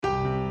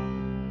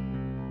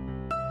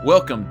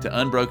Welcome to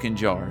Unbroken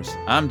Jars.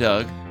 I'm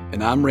Doug.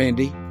 And I'm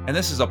Randy. And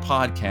this is a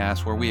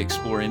podcast where we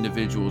explore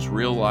individuals'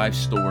 real life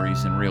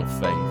stories and real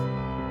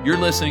faith. You're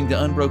listening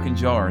to Unbroken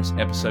Jars,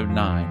 Episode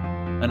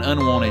 9, An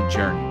Unwanted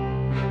Journey.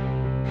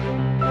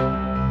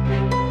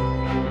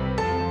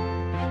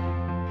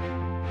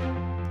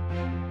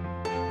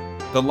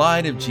 The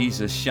light of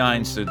Jesus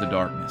shines through the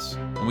darkness,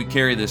 and we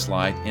carry this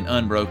light in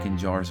unbroken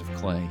jars of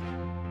clay.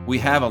 We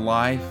have a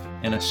life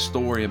and a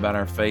story about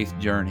our faith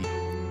journey,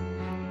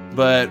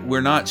 but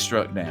we're not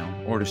struck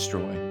down or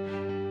destroyed.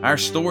 Our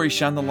stories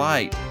shine the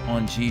light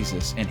on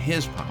Jesus and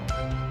His power.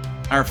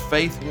 Our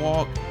faith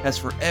walk has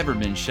forever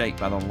been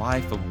shaped by the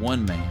life of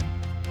one man,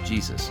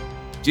 Jesus.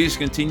 Jesus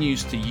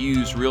continues to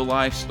use real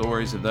life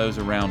stories of those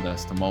around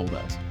us to mold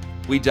us.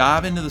 We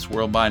dive into this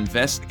world by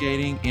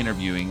investigating,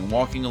 interviewing, and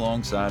walking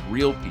alongside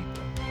real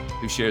people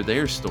who share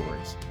their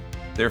stories,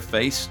 their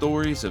faith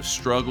stories of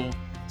struggle,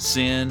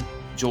 sin,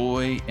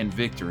 joy, and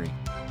victory,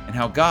 and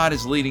how God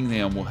is leading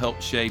them will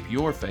help shape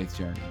your faith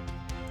journey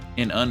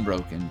in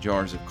unbroken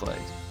jars of clay.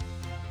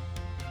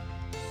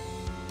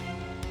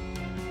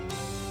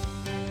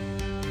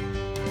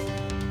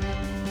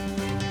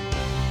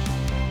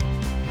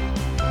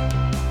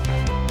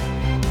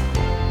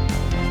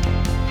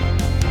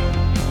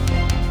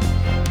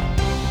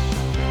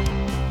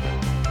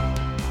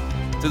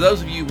 To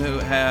those of you who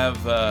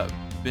have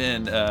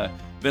been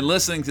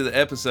listening to the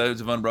episodes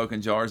of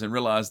Unbroken Jars and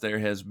realize there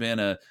has been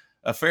a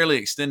fairly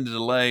extended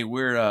delay,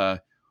 we're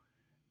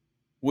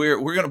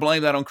going to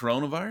blame that on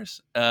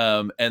coronavirus,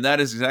 and that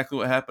is exactly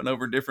what happened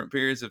over different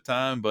periods of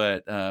time.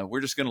 But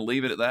we're just going to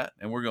leave it at that,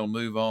 and we're going to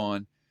move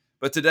on.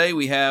 But today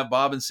we have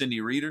Bob and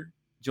Cindy Reeder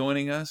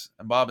joining us,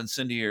 and Bob and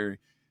Cindy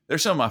they're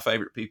some of my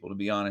favorite people, to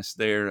be honest.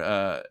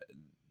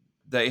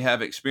 They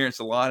have experienced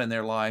a lot in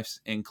their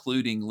lives,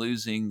 including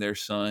losing their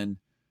son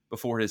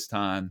before his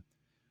time.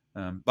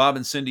 Bob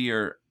and Cindy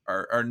are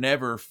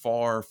never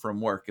far from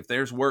work. If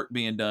there's work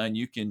being done,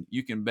 you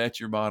can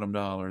bet your bottom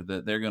dollar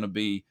that they're going to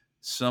be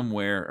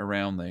somewhere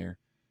around there.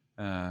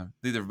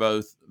 They're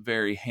both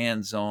very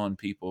hands-on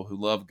people who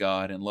love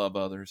God and love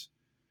others.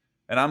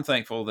 And I'm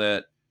thankful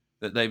that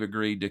they've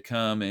agreed to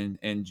come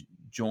and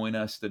join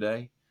us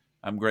today.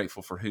 I'm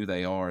grateful for who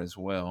they are as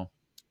well.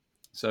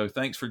 So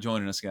thanks for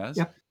joining us, guys.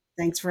 Yep.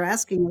 Thanks for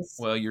asking us.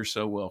 Well, you're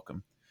so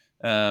welcome.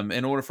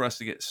 In order for us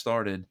to get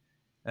started,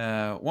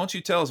 why don't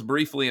you tell us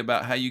briefly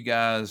about how you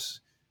guys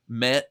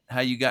met,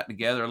 how you got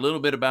together, a little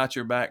bit about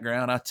your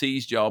background. I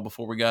teased y'all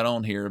before we got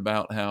on here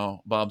about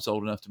how Bob's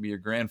old enough to be your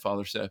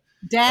grandfather. So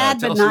Dad,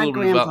 tell but us not a little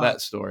grandpa. bit about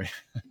that story.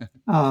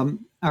 All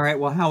right.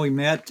 Well, how we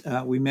met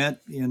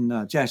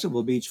in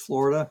Jacksonville Beach,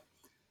 Florida,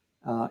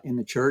 in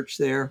the church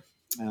there.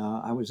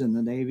 I was in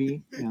the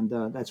Navy, and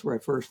that's where I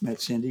first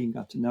met Cindy and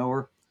got to know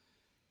her.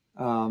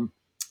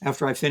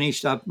 After I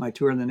finished up my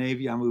tour in the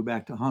Navy, I moved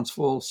back to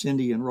Huntsville.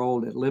 Cindy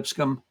enrolled at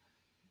Lipscomb,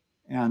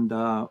 and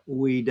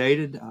we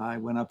dated. I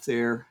went up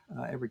there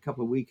every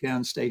couple of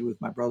weekends, stayed with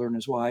my brother and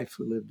his wife,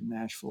 who lived in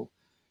Nashville.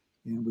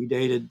 And we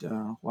dated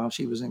while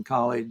she was in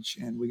college,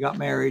 and we got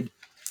married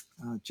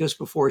just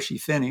before she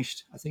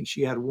finished. I think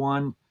she had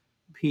one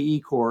PE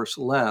course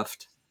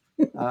left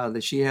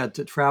that she had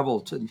to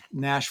travel to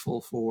Nashville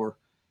for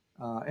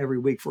every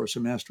week for a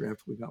semester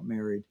after we got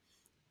married.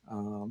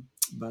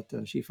 But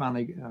she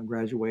finally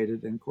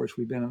graduated, and of course,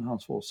 we've been in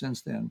Huntsville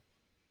since then.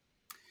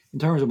 In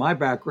terms of my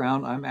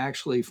background, I'm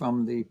actually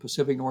from the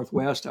Pacific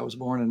Northwest. I was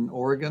born in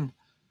Oregon.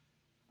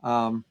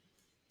 I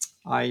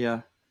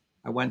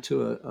went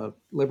to a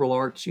liberal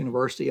arts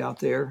university out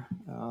there,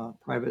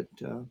 private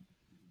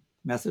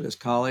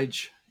Methodist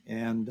college,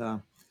 and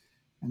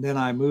then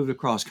I moved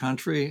across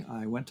country.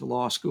 I went to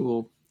law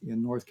school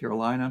in North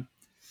Carolina.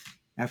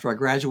 After I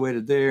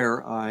graduated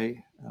there,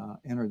 I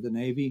entered the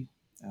Navy,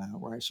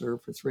 where I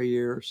served for 3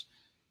 years.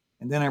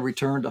 And then I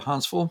returned to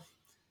Huntsville,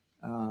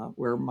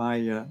 where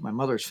my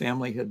mother's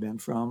family had been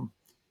from,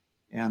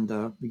 and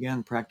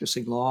began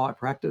practicing law. I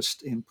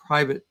practiced in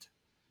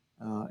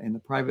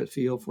the private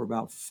field for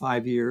about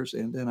 5 years,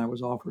 and then I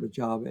was offered a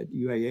job at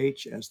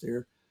UAH as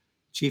their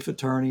chief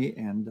attorney,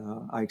 and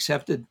I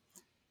accepted.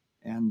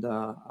 And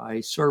I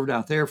served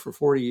out there for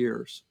 40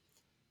 years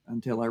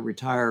until I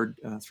retired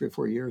 3 or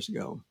 4 years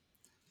ago.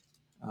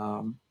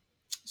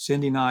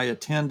 Cindy and I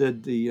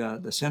attended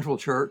the Central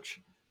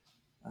Church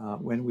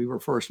when we were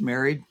first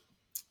married,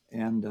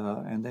 and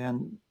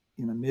then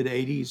in the mid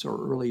 '80s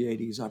or early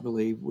 '80s, I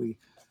believe we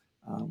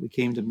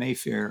came to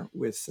Mayfair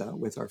with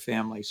our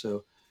family.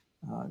 So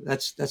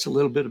that's a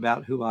little bit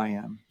about who I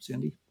am,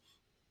 Cindy.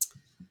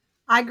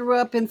 I grew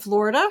up in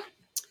Florida.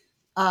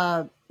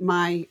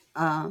 My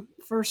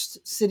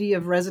first city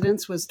of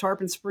residence was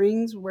Tarpon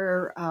Springs,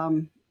 where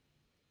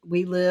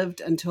we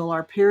lived until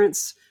our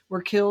parents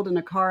were killed in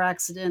a car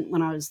accident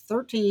when I was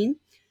 13.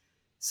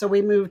 So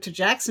we moved to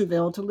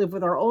Jacksonville to live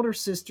with our older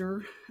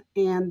sister,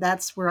 and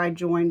that's where I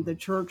joined the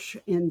church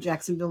in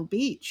Jacksonville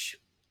Beach,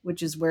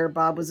 which is where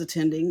Bob was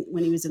attending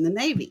when he was in the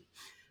Navy.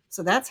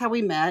 So that's how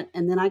we met.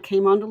 And then I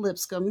came on to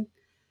Lipscomb,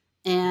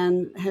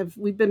 and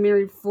we've been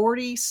married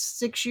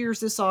 46 years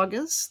this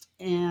August.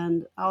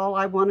 And all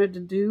I wanted to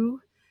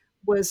do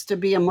was to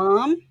be a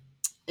mom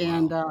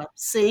and Wow.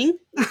 sing.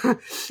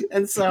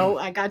 And so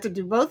I got to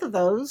do both of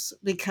those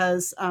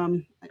because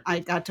I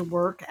got to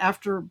work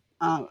after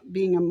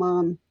being a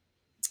mom,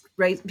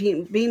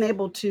 being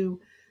able to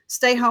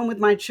stay home with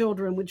my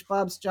children, which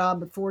Bob's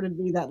job afforded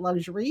me that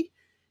luxury.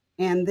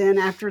 And then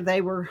after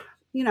they were,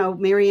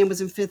 Marianne was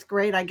in fifth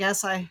grade, I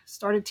guess I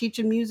started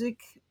teaching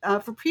music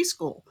for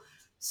preschool.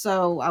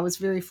 So I was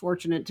very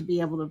fortunate to be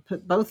able to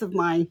put both of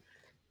my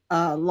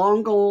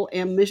long goal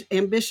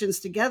ambitions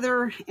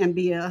together and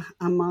be a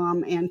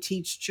mom and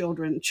teach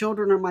children.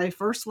 Children are my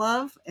first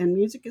love, and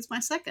music is my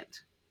second.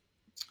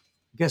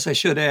 I guess I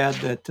should add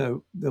that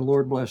the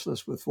Lord blessed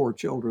us with 4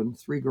 children,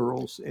 3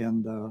 girls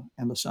and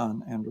a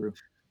son, Andrew.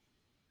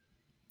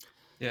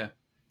 Yeah.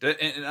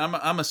 And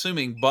I'm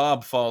assuming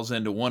Bob falls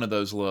into one of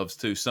those loves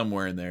too,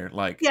 somewhere in there,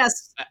 like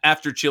Yes,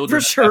 after for children,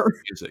 after sure.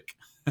 music.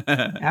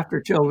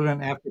 After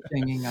children, after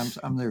singing,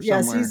 I'm there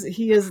Yes, somewhere.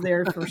 he is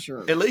there for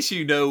sure. At least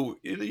you know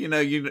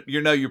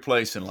your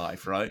place in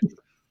life, right?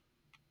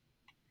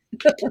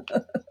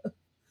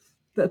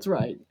 That's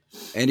right.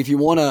 And if you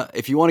wanna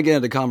get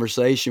into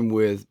conversation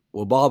with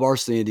Bob or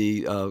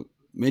Cindy,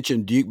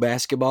 mention Duke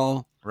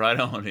basketball Right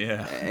on,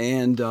 yeah.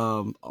 and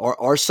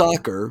our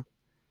soccer.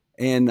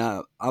 And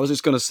I was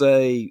just going to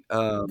say,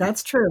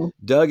 That's true.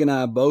 Doug and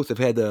I both have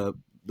had the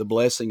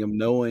blessing of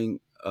knowing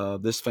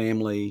this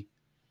family,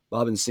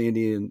 Bob and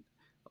Cindy, and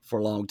for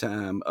a long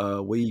time.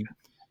 We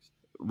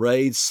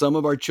raised some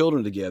of our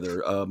children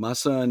together. My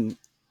son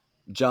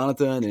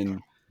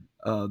Jonathan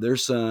and their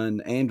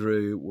son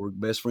Andrew were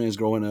best friends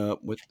growing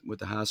up with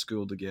the high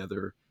school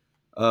together.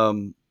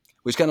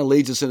 Which kind of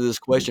leads us into this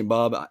question,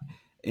 Bob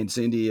and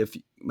Cindy, if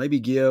maybe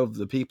give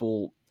the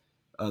people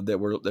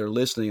they're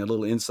listening a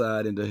little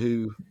insight into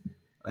who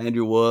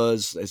Andrew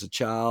was as a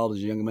child, as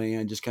a young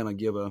man. Just kind of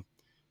give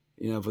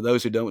for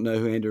those who don't know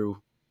who Andrew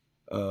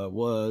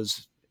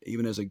was,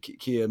 even as a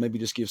kid, maybe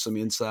just give some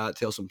insight,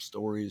 tell some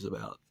stories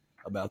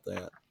about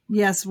that.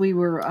 Yes, we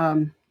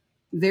were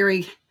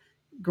very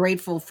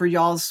grateful for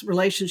y'all's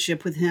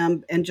relationship with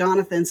him and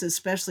Jonathan's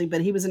especially, but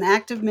he was an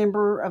active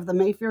member of the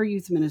Mayfair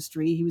Youth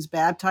Ministry. He was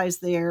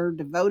baptized there,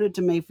 devoted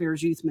to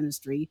Mayfair's youth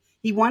ministry.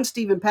 He once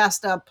even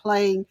passed up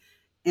playing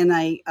in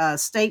a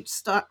state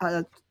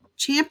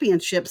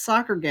championship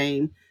soccer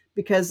game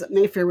because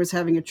Mayfair was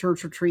having a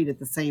church retreat at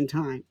the same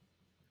time.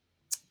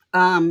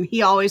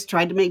 He always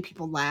tried to make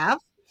people laugh.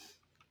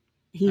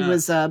 He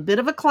was a bit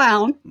of a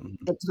clown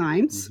at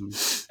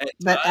times,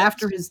 but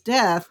after his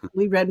death,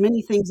 we read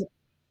many things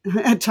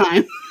at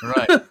time.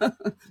 Right.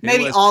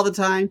 Maybe all the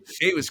time.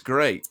 He was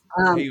great.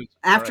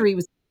 After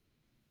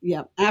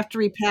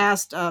he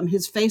passed,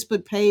 his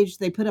Facebook page,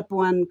 they put up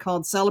one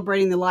called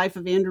Celebrating the Life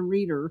of Andrew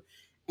Reeder.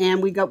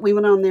 And we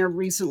went on there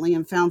recently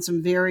and found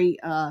some very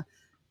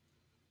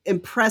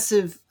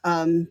impressive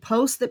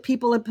posts that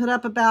people had put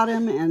up about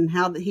him and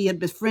how he had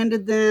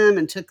befriended them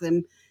and took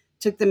them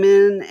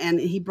in, and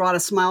he brought a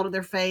smile to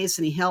their face,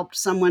 and he helped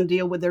someone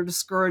deal with their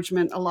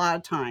discouragement a lot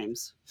of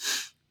times.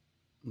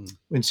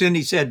 When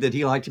Cindy said that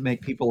he liked to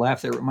make people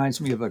laugh, that reminds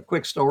me of a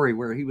quick story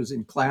where he was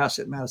in class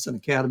at Madison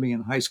Academy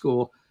in high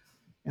school,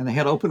 and they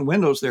had open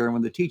windows there. And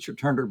when the teacher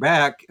turned her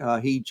back,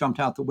 he jumped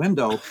out the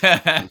window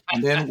and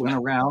then went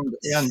around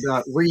and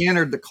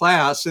re-entered the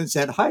class and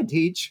said, "Hi,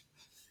 teach,"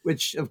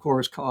 which of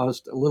course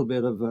caused a little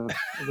bit of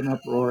an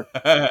uproar.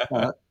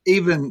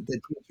 Even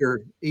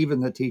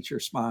the teacher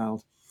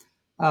smiled.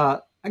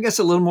 I guess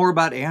a little more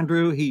about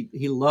Andrew.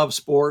 He loved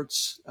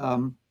sports.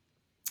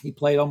 He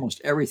played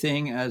almost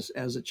everything as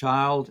a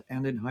child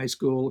and in high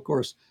school. Of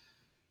course,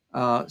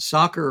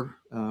 soccer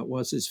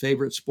was his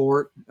favorite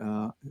sport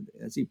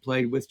as he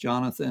played with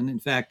Jonathan. In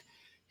fact,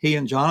 he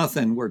and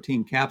Jonathan were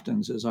team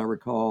captains, as I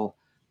recall,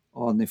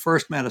 on the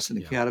first Madison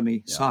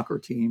Academy soccer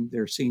team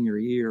their senior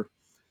year.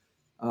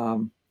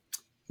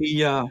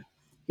 He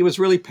was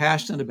really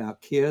passionate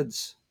about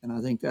kids, and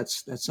I think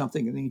that's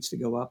something that needs to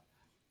go up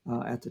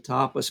at the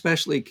top,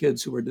 especially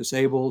kids who are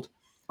disabled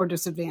or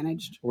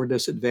disadvantaged.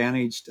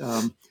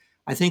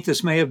 I think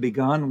this may have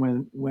begun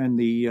when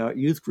the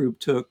youth group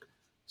took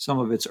some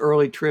of its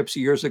early trips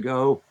years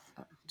ago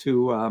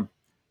to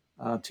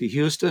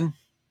Houston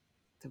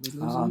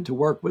to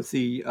work with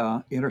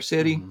the inner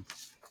city.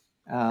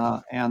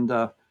 And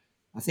I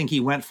think he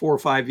went 4 or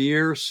 5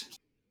 years.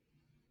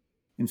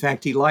 In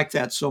fact, he liked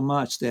that so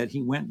much that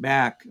he went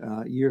back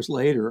years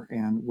later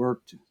and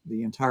worked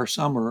the entire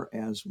summer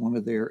as one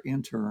of their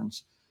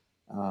interns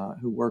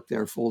who worked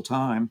there full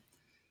time.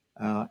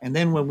 And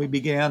then when we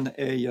began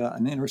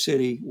an inner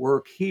city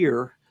work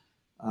here,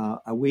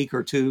 a week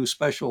or two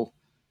special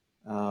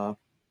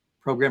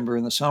program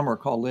during the summer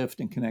called Lift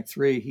and Connect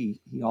 3,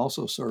 he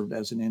also served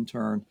as an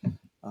intern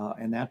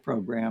in that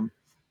program.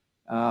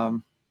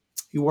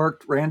 He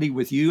worked, Randy,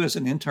 with you as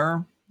an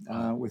intern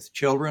with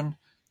children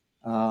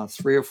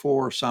 3 or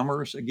 4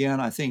 summers. Again,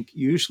 I think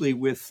usually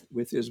with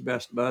his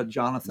best bud,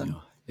 Jonathan.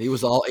 Yeah. He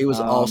was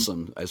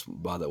awesome,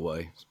 by the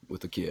way,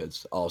 with the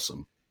kids.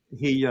 Awesome.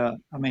 He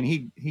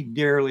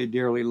dearly,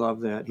 dearly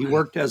loved that. He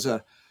worked as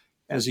a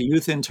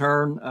youth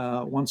intern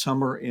one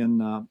summer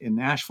in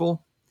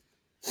Nashville,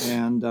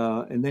 And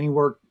then he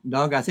worked,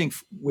 Doug, I think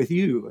with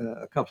you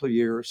a couple of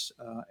years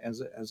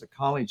as a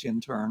college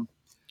intern.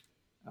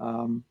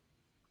 Um,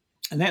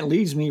 and that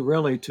leads me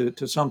really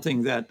to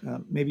something that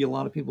maybe a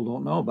lot of people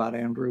don't know about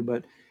Andrew,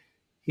 but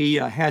he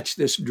hatched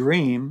this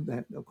dream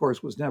that, of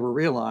course, was never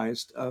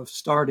realized of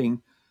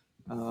starting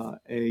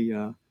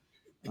a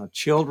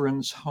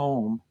children's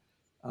home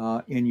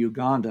in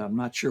Uganda. I'm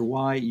not sure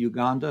why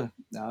Uganda,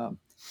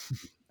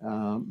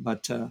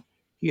 but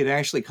he had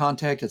actually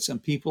contacted some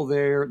people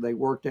there. They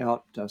worked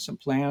out some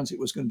plans. It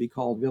was going to be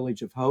called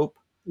Village of Hope.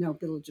 No,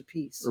 Village of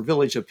Peace. Or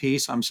Village of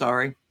Peace, I'm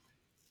sorry.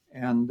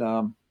 And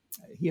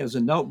he has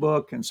a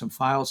notebook and some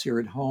files here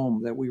at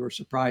home that we were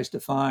surprised to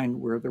find,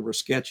 where there were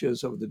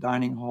sketches of the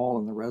dining hall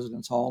and the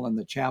residence hall and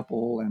the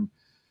chapel, and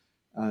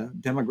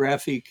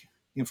demographic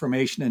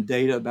information and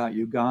data about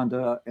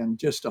Uganda, and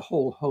just a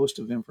whole host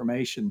of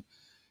information.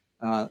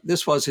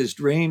 This was his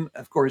dream.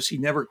 Of course, he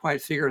never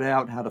quite figured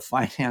out how to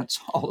finance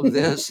all of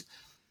this,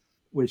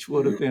 which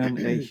would have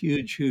been a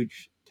huge,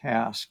 huge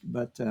task.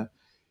 But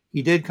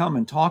he did come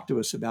and talk to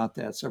us about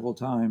that several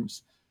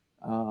times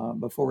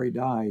before he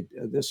died.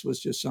 This was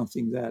just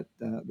something that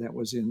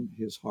was in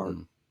his heart.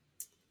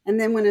 And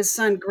then when his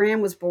son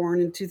Graham was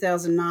born in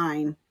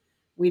 2009,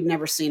 we'd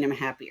never seen him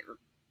happier.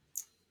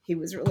 He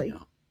was really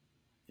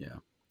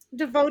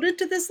devoted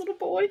to this little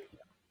boy,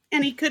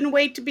 and he couldn't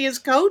wait to be his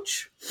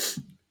coach,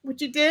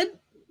 which he did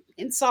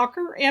in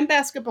soccer and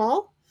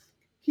basketball.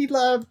 He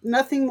loved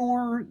nothing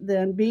more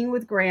than being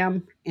with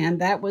Graham,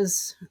 and that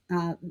was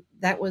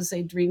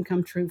a dream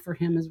come true for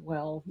him as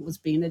well, was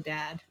being a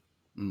dad.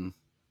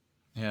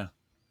 Yeah.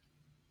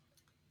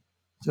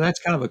 So that's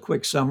kind of a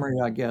quick summary,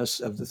 I guess,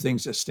 of the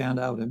things that stand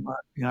out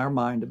in our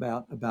mind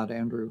about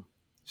Andrew.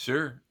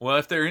 Sure. Well,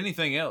 if there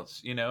anything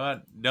else,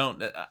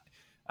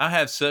 I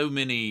have so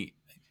many,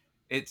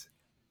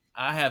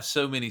 I have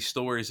so many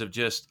stories of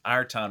just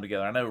our time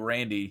together. I know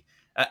Randy,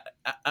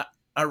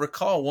 I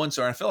recall one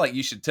story. I feel like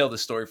you should tell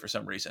this story for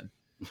some reason,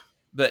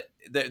 but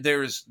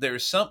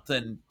there's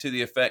something to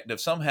the effect of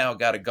somehow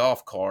got a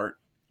golf cart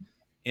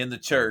in the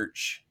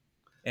church,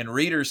 and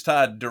Reader's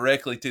tied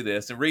directly to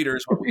this. And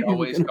Reader's what we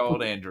always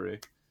called Andrew.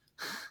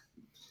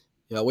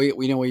 Yeah, we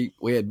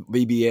had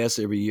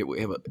VBS every year.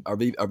 We have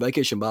our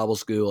vacation Bible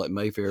school at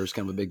Mayfair is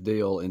kind of a big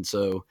deal, and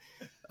so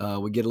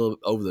we get a little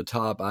over the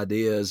top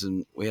ideas,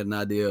 and we had an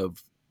idea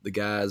of the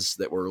guys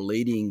that were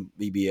leading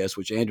VBS,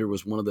 which Andrew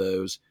was one of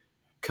those,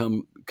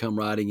 come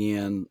riding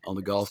in on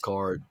the golf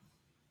cart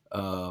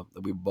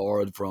that we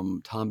borrowed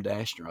from Tom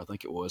Dashner, I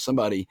think it was,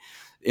 somebody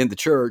in the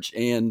church,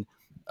 and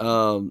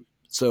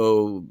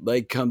so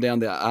they come down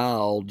the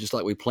aisle just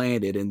like we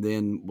planned it, and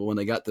then when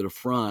they got to the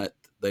front,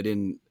 they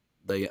didn't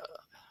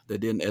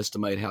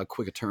estimate how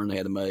quick a turn they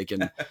had to make,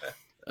 and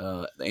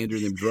Andrew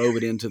and them drove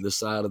it into the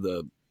side of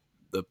the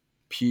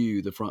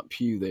pew, the front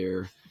pew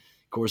there.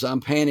 Of course,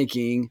 I'm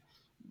panicking.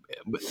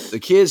 But the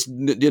kids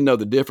didn't know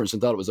the difference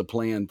and thought it was a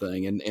planned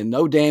thing, and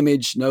no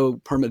damage, no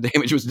permanent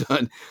damage was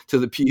done to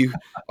the pew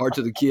or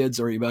to the kids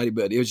or anybody,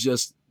 but it was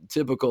just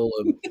typical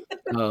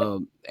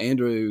of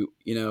Andrew.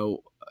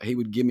 He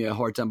would give me a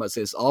hard time about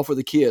saying, "It's all for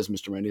the kids,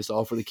 Mr. Randy. It's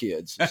all for the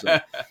kids."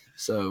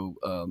 So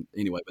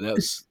anyway, but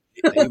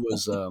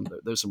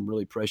there's some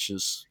really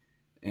precious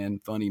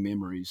and funny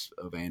memories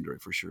of Andrew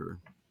for sure.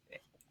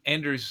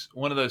 Andrew's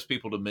one of those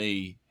people to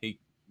me. He,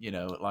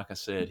 like I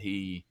said,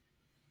 he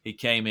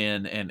came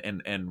in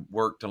and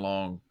worked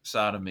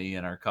alongside of me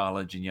in our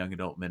college and young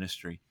adult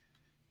ministry.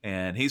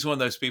 And he's one of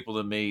those people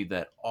to me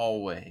that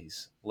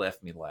always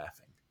left me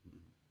laughing.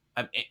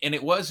 And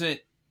it wasn't,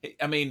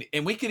 and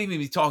we could even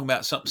be talking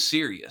about something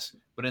serious,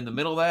 but in the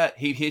middle of that,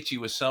 he'd hit you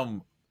with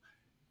some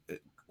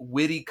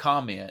witty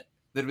comment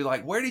that'd be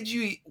like,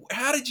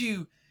 how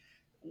do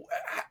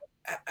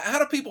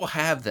people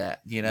have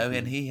that?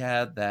 And he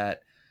had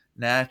that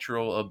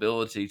natural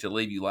ability to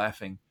leave you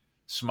laughing,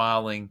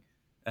 smiling.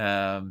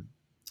 Man,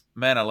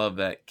 I love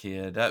that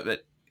kid.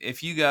 But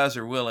if you guys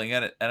are willing,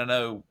 and I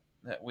know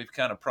that we've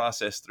kind of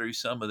processed through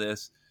some of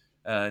this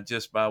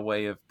just by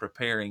way of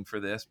preparing for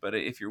this, but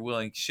if you're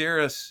willing,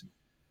 share us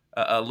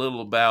a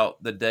little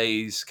about the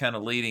days kind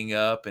of leading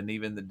up, and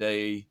even the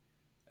day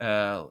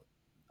of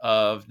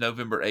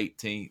November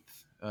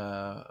 18th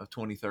of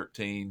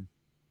 2013,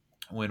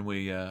 when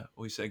we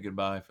said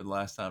goodbye for the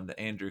last time to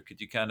Andrew. Could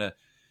you kind of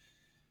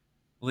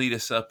lead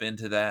us up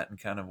into that and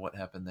kind of what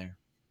happened there?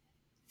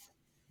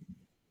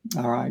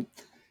 All right.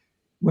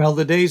 Well,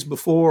 the days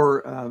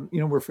before,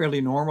 were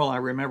fairly normal. I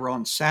remember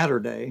on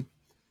Saturday,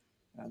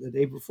 the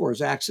day before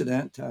his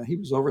accident, he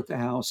was over at the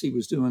house. He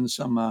was doing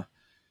some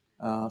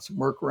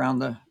work around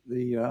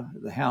the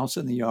house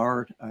and the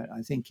yard.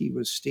 I think he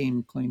was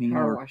steam cleaning,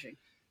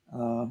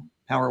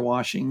 power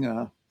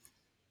washing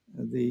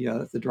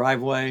the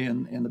driveway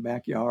and the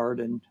backyard.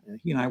 And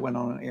he and I went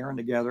on an errand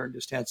together and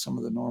just had some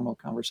of the normal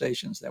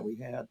conversations that we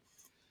had.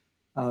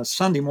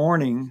 Sunday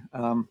morning,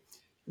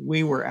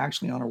 we were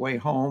actually on our way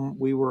home.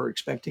 We were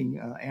expecting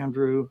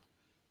Andrew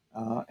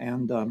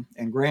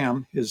and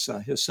Graham, his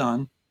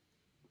son,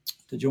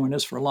 to join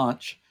us for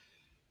lunch.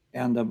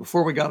 And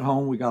before we got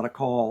home, we got a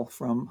call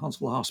from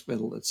Huntsville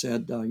Hospital that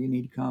said, you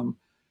need to come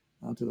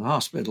to the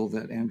hospital,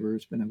 that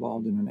Andrew's been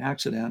involved in an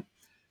accident.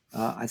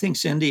 I think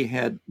Cindy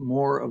had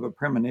more of a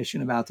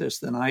premonition about this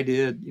than I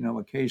did.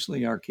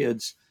 Occasionally our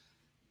kids,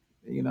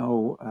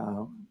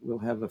 will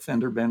have a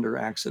fender bender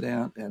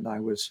accident, and I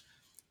was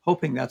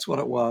hoping that's what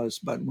it was.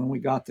 But when we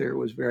got there, it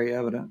was very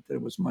evident that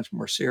it was much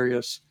more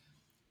serious.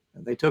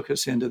 They took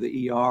us into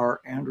the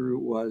ER. Andrew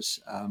was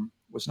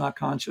not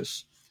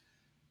conscious.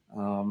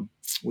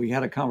 We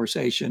had a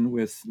conversation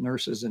with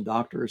nurses and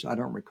doctors. I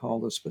don't recall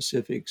the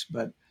specifics,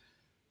 but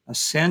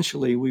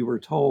essentially we were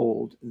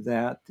told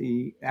that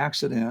the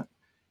accident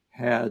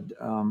had,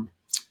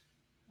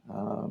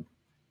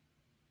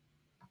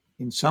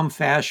 in some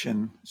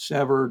fashion,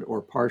 severed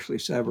or partially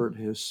severed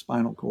his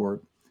spinal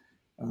cord.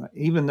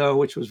 Even though,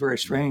 which was very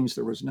strange,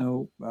 there were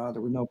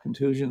no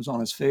contusions on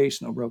his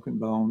face, no broken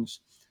bones.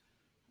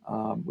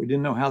 We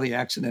didn't know how the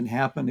accident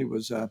happened. It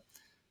was a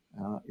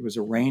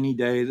rainy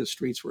day. The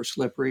streets were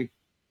slippery.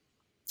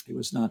 He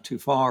was not too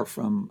far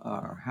from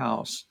our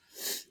house.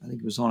 I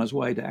think he was on his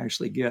way to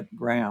actually get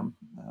Graham,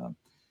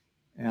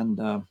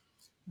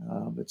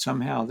 but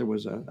somehow there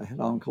was a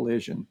head-on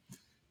collision.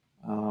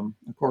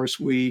 Of course,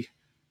 we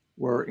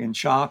were in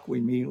shock. We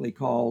immediately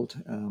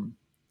called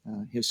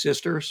his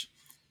sisters.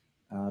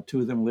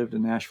 Two of them lived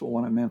in Nashville,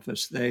 one in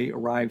Memphis. They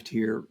arrived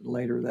here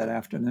later that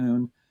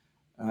afternoon.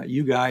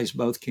 You guys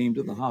both came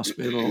to the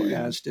hospital,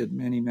 as did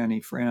many, many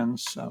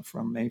friends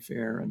from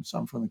Mayfair and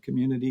some from the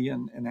community,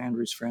 and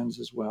Andrew's friends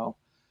as well.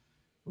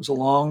 It was a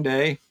long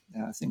day.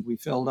 I think we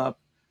filled up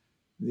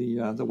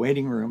the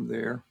waiting room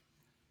there.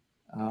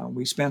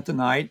 We spent the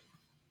night,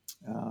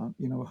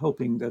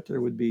 hoping that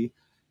there would be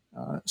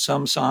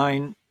some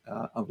sign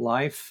of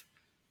life.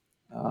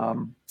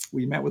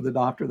 We met with the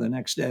doctor the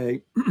next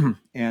day,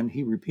 and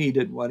he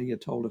repeated what he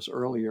had told us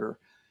earlier,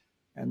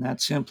 and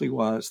that simply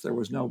was there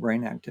was no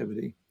brain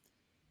activity,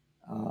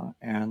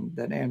 and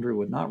that Andrew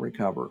would not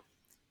recover,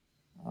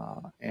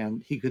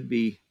 and he could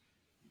be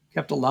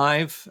kept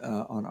alive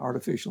on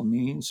artificial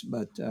means,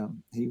 but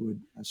he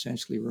would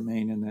essentially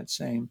remain in that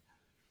same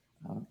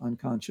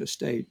unconscious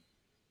state.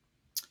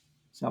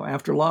 So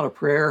after a lot of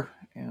prayer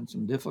and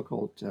some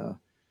difficult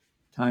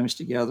times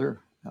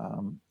together,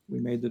 we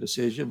made the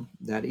decision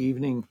that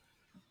evening.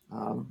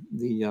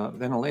 The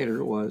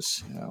ventilator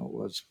was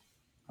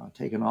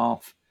taken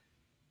off,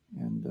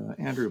 and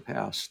Andrew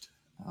passed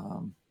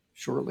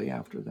shortly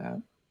after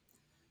that.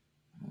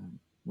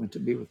 Went to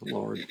be with the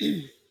Lord.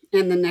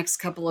 And the next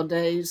couple of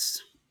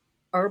days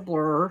are a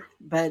blur,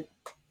 but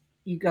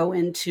you go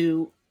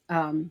into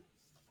the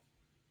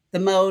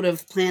mode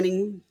of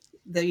planning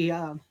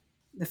the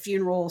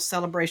funeral,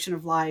 celebration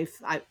of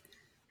life.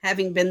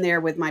 Having been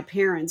there with my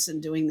parents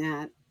and doing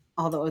that,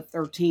 although at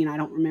 13 I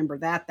don't remember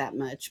that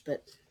much,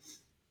 but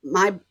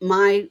my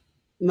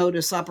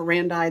modus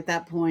operandi at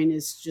that point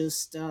is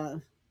just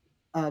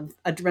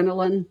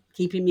adrenaline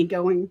keeping me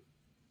going.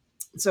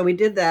 So we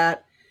did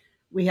that.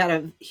 We had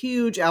a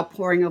huge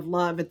outpouring of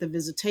love at the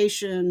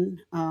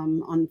visitation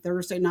on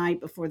Thursday night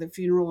before the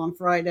funeral on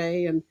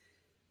Friday, and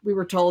we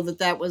were told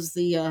that was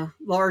the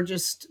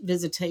largest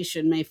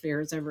visitation Mayfair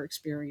has ever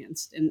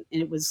experienced, and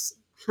it was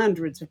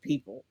hundreds of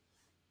people.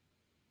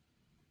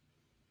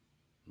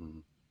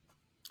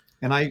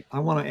 And I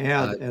want to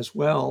add as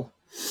well,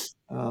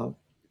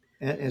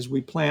 as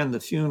we planned the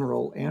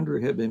funeral, Andrew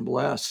had been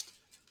blessed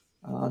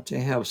to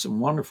have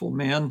some wonderful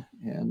men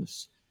and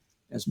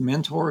as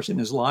mentors in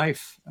his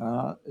life.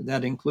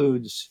 That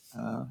includes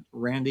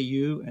Randy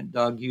Yu and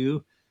Doug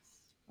Yu.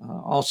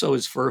 Also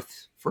his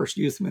first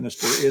youth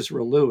minister,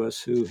 Israel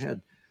Lewis, who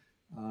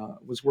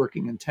was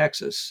working in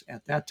Texas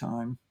at that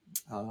time,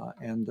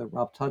 and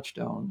Rob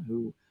Touchstone,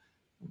 who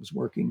was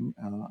working,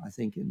 I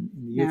think, in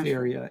the youth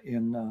area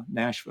in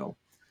Nashville.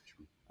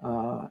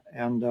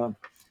 And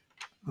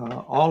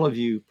all of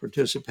you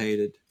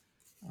participated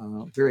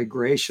very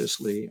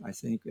graciously, I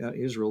think,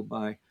 Israel,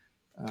 by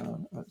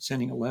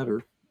sending a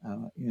letter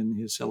in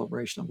his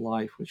celebration of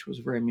life, which was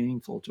very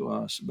meaningful to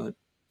us. But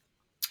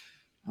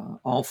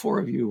all four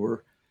of you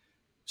were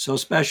so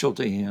special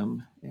to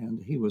him,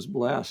 and he was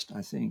blessed,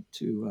 I think,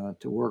 to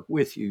work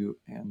with you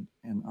and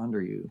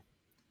under you.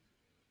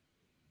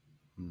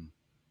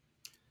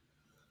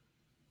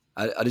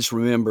 I just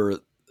remember,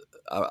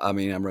 I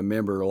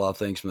remember a lot of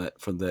things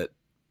from that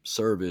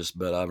service,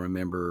 but I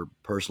remember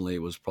personally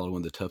it was probably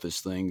one of the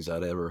toughest things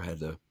I'd ever had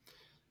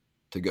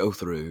to go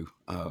through.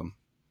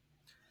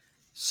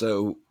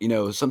 So,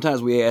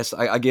 sometimes we ask,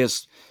 I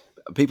guess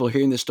people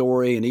hearing this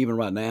story, and even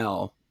right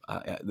now,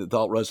 the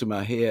thought runs through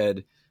my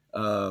head,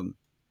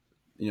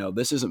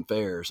 this isn't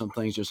fair. Some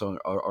things just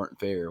aren't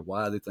fair.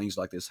 Why do things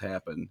like this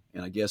happen?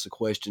 And I guess a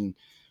question,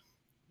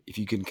 if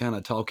you can kind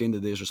of talk into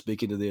this or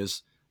speak into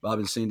this, Bob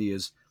and Cindy,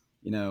 is,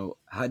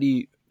 how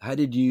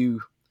did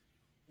you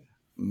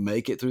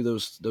make it through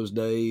those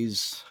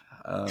days?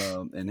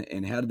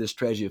 And how did this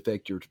tragedy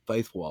affect your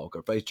faith walk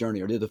or faith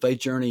journey? Or did the faith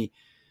journey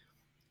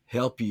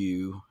help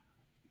you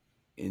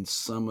in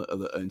some of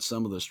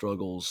the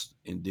struggles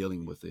in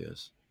dealing with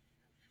this?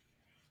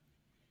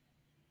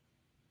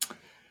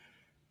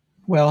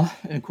 Well,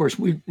 and of course,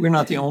 we're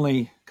not the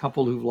only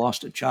couple who've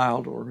lost a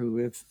child or who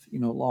have,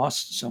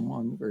 lost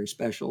someone very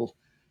special.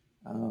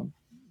 Um,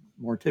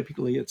 More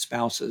typically, it's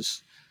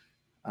spouses.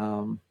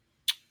 Um,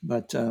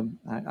 but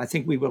I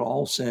think we would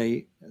all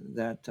say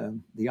that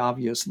the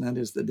obvious, and that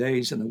is the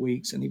days and the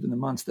weeks and even the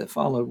months that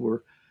followed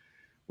were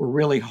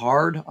really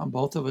hard on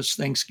both of us.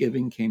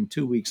 Thanksgiving came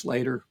 2 weeks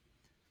later.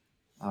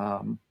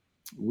 Um,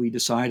 we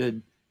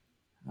decided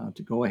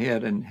to go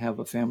ahead and have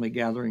a family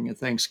gathering at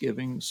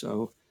Thanksgiving.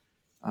 So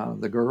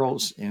the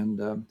girls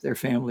and their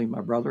family,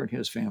 my brother and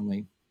his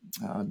family,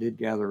 did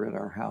gather at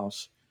our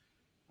house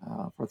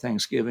for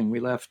Thanksgiving. We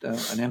left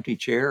an empty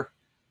chair,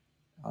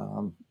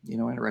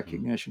 in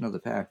recognition of the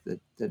fact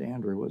that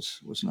Andrew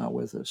was not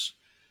with us.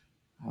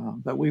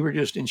 But we were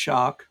just in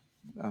shock.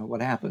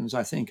 What happens,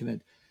 I think, in a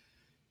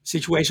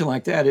situation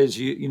like that is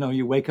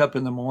you wake up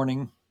in the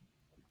morning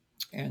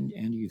and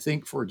you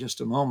think for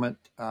just a moment,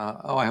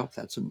 oh, I hope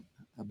that's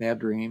a bad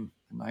dream,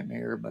 a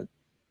nightmare. But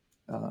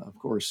of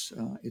course,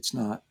 it's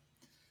not.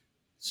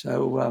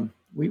 So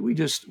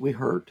we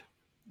hurt,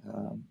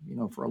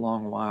 for a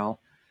long while.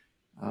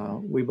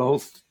 We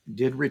both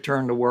did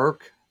return to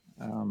work.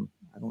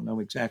 I don't know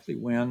exactly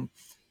when,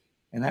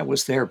 and that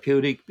was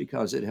therapeutic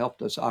because it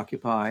helped us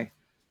occupy,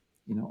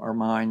 our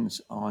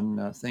minds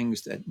on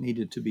things that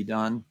needed to be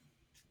done,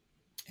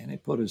 and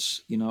it put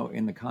us,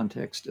 in the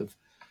context of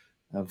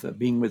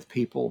being with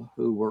people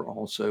who were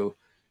also,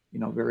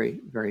 very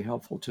very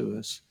helpful to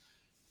us.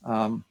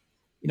 Um,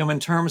 in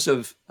terms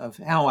of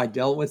how I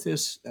dealt with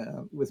this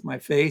with my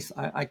faith,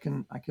 I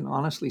can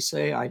honestly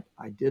say I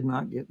did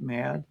not get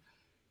mad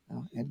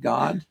at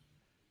God,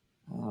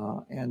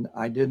 and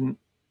I didn't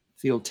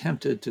feel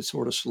tempted to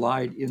sort of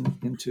slide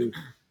into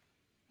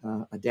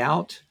a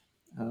doubt.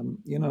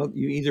 You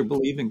either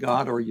believe in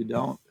God or you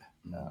don't.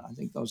 I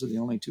think those are the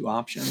only two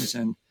options.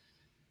 And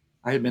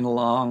I'd been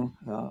alive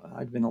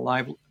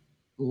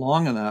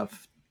long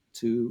enough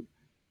to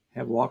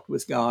have walked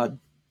with God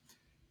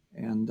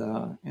and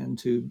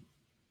to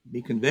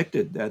be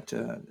convicted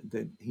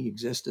that He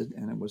existed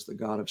and it was the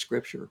God of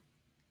Scripture.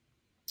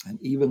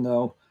 And even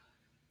though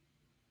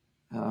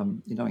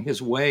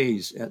His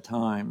ways at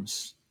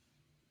times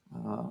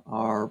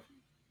are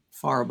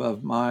far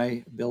above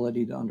my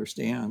ability to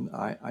understand,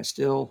 I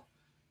still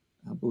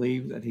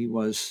believe that He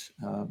was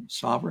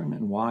sovereign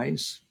and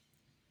wise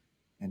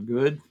and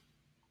good,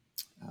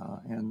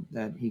 and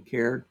that He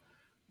cared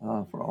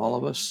for all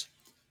of us.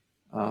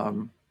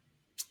 Um,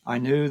 I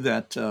knew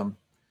that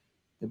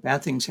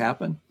bad things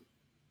happen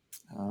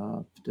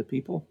to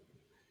people,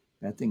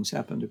 bad things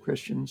happen to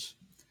Christians,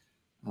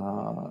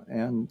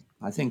 and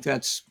I think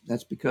that's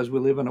because we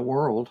live in a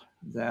world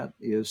that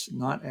is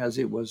not as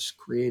it was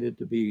created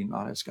to be,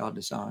 not as God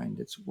designed.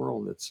 It's a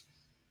world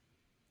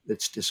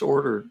that's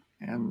disordered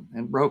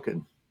and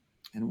broken,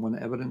 and one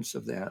evidence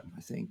of that,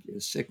 I think,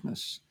 is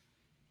sickness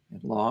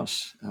and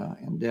loss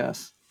and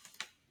death.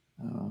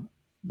 Uh,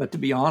 but to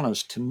be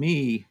honest, to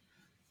me,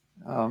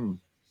 um,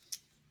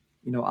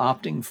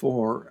 opting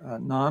for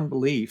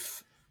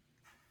non-belief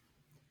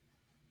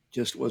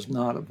just was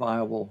not a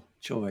viable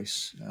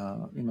choice.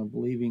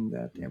 Believing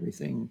that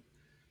everything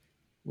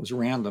was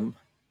random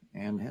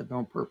and had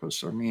no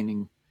purpose or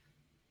meaning,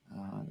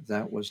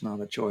 that was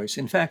not a choice.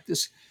 In fact,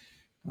 this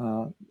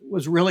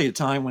was really a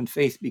time when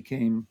faith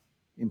became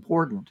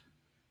important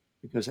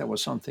because that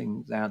was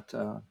something that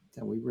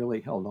we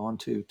really held on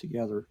to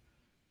together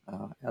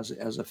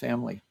as a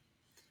family.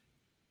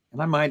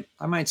 And I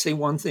might say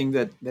one thing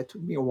that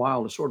took me a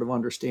while to sort of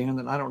understand,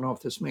 and I don't know if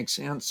this makes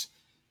sense.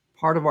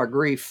 Part of our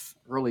grief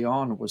early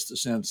on was the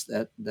sense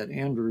that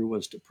Andrew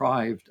was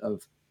deprived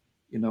of,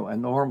 a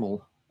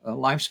normal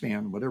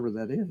lifespan, whatever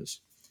that is,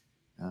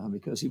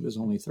 because he was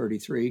only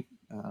 33.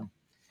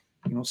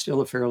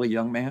 Still a fairly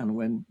young man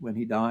when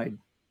he died.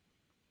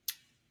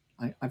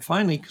 I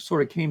finally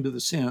sort of came to the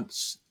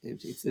sense,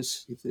 if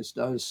this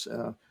does,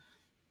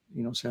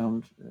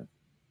 sound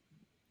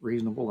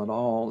reasonable at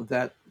all,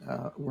 that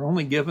we're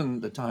only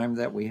given the time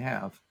that we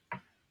have.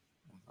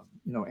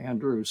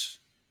 Andrew's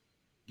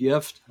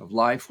gift of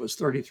life was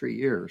 33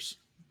 years.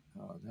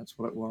 That's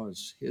what it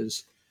was.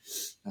 His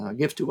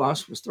gift to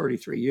us was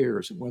 33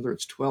 years. And whether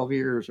it's 12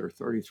 years or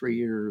 33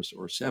 years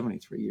or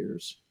 73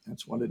 years,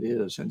 that's what it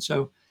is. And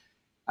so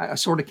I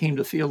sort of came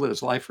to feel that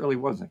his life really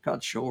wasn't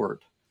cut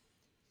short.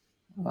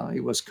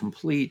 It was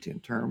complete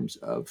in terms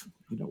of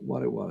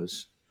what it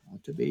was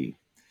to be.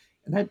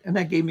 And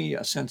that gave me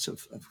a sense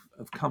of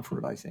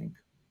comfort, I think.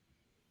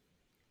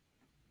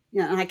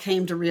 Yeah, and I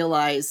came to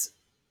realize,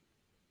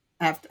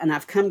 and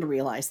I've come to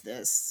realize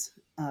this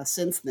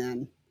since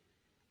then,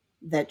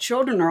 that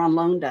children are on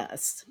loan to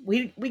us.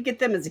 We get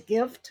them as a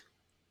gift.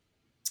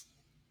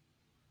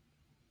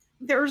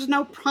 There's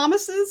no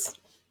promises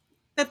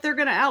that they're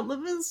going to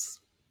outlive us.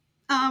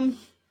 Um,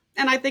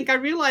 and I think I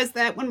realized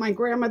that when my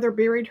grandmother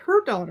buried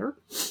her daughter.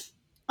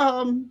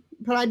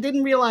 But I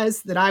didn't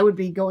realize that I would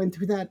be going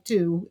through that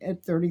too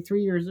at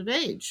 33 years of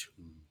age.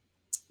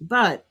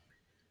 But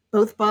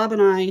both Bob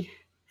and I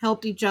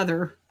helped each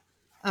other,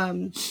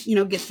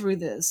 get through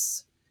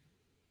this.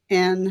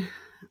 And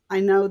I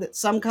know that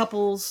some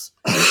couples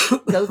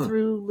go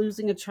through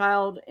losing a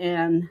child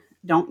and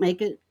don't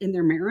make it in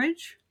their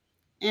marriage.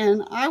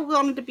 And I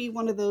wanted to be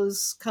one of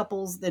those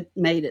couples that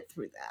made it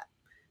through that.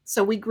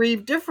 So we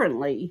grieve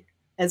differently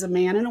as a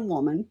man and a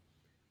woman,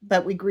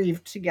 but we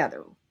grieved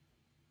together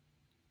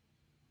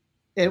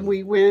and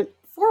we went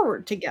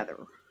forward together.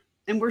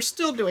 And we're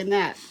still doing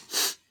that.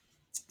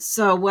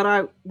 So what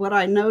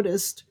I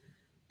noticed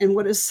and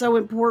what is so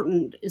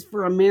important is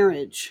for a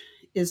marriage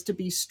is to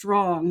be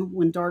strong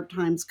when dark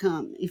times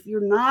come. If you're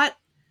not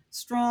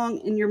strong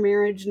in your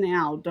marriage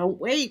now, don't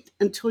wait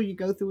until you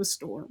go through a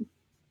storm.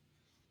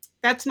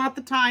 That's not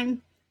the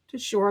time to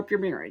shore up your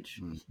marriage.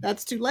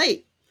 That's too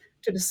late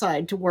to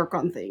decide to work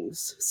on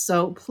things.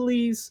 So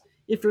please,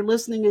 if you're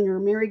listening and you're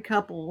a married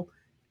couple,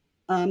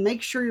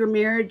 make sure your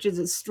marriage is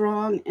as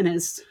strong and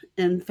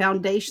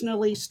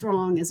foundationally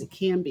strong as it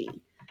can be,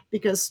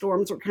 because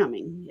storms are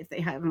coming if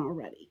they haven't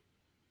already.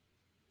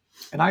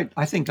 And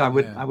I think I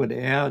would Yeah. I would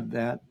add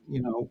that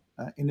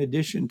in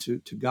addition to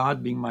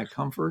God being my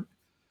comfort,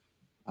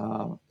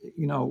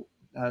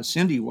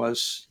 Cindy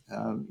was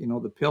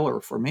the pillar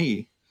for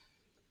me,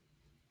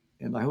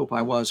 and I hope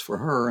I was for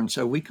her, and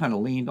so we kind of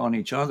leaned on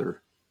each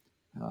other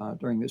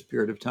during this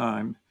period of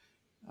time,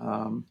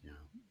 um,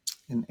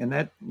 and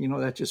that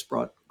just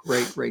brought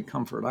great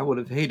comfort. I would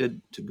have hated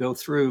to go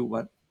through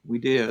what we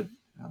did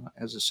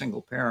as a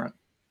single parent,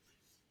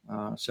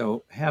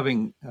 so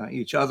having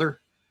each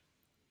other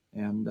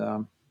and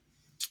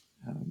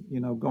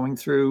going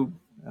through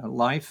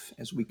life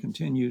as we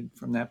continued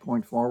from that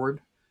point forward,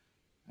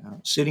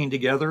 sitting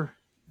together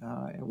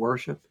at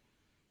worship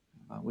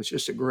was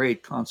just a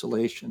great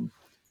consolation,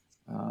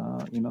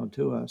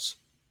 to us.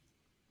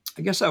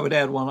 I guess I would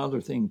add one other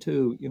thing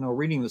too.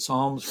 Reading the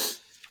Psalms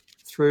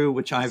through,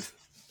 which I've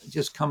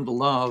just come to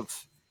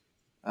love.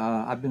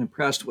 I've been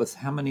impressed with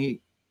how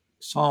many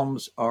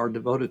Psalms are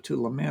devoted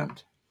to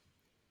lament,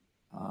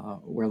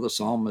 where the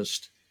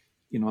psalmist,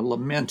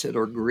 lamented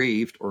or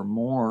grieved or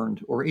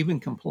mourned or even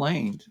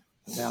complained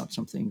about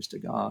some things to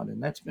God.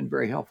 And that's been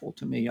very helpful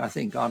to me. I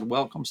think God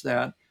welcomes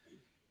that.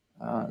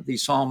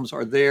 These Psalms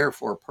are there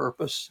for a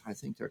purpose. I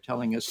think they're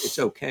telling us it's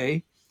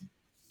okay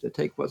to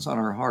take what's on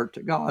our heart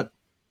to God.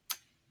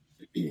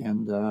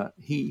 And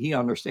he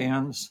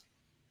understands.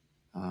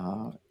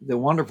 The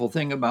wonderful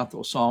thing about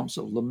those Psalms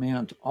of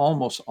lament,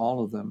 almost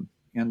all of them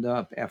end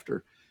up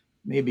after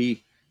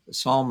maybe the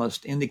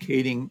psalmist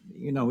indicating,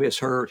 his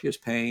hurt, his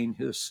pain,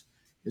 his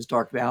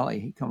dark valley.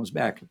 He comes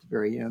back at the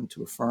very end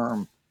to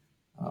affirm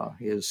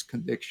his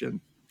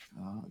conviction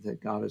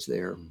that God is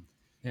there.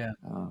 Yeah.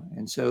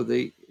 And so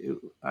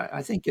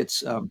I think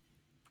it's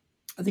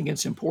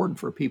important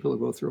for people to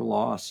go through a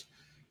loss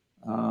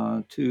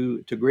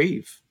to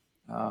grieve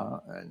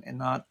and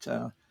not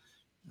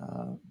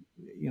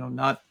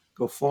not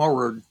go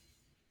forward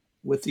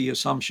with the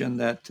assumption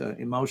that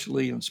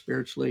emotionally and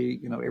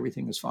spiritually,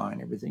 everything is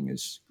fine, everything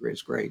is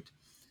great.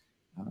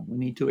 We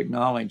need to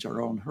acknowledge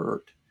our own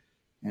hurt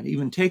and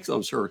even take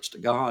those hurts to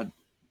God.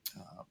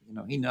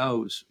 He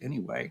knows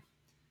anyway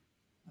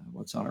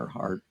what's on our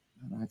heart,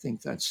 and I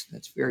think that's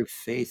very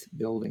faith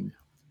building.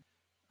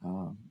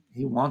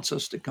 He wants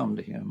us to come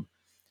to Him,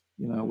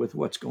 with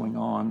what's going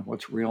on,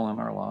 what's real in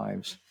our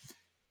lives,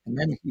 and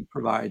then He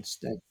provides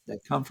that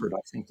comfort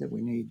I think that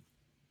we need.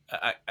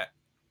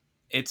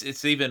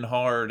 It's even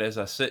hard as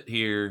I sit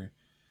here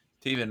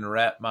to even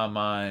wrap my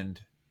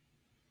mind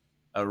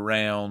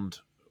around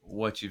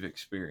what you've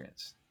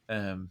experienced.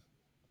 And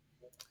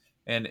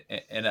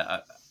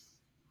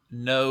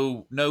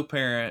no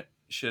parent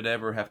should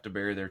ever have to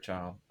bury their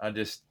child. I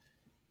just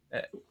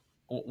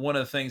one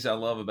of the things I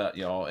love about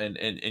y'all, and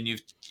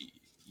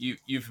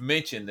you've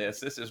mentioned this.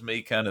 This is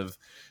me kind of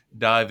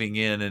diving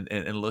in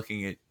and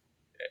looking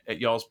at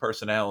y'all's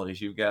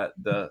personalities. You've got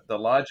the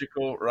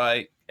logical,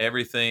 right?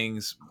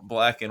 Everything's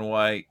black and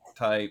white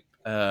type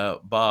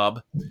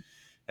Bob.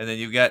 And then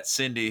you've got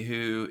Cindy,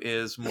 who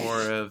is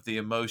more of the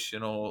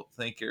emotional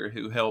thinker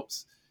who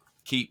helps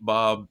keep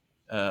Bob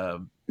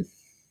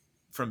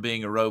from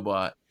being a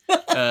robot.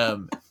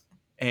 Um,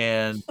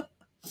 and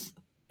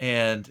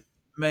and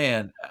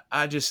man,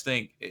 I just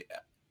think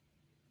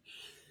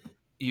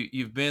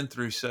you've been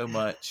through so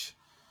much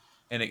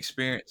and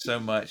experienced so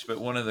much. But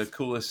one of the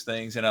coolest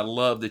things, and I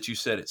love that you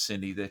said it,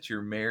 Cindy, that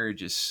your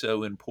marriage is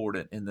so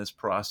important in this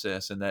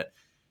process, and that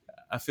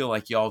I feel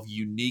like y'all have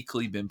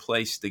uniquely been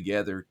placed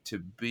together to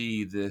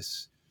be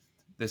this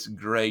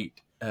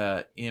great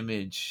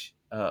image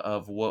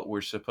of what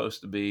we're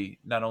supposed to be,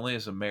 not only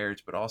as a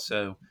marriage but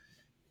also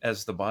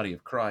as the body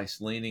of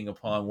Christ, leaning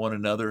upon one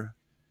another.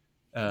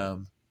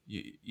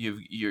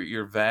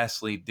 You're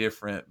vastly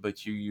different,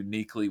 but you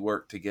uniquely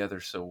work together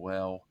so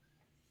well.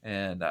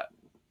 And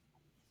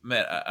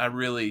man, I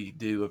really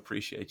do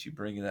appreciate you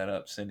bringing that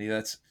up, Cindy.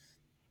 That's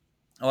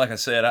like I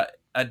said,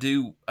 I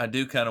do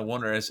kind of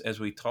wonder as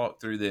we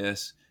talk through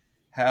this,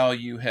 how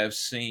you have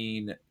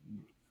seen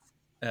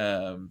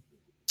um,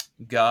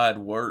 God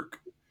work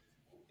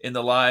in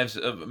the lives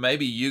of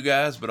maybe you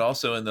guys, but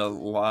also in the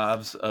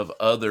lives of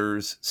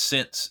others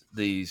since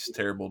these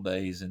terrible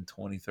days in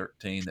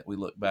 2013 that we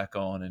look back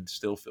on and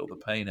still feel the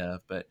pain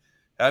of. But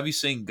how have you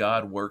seen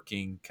God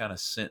working kind of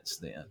since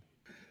then?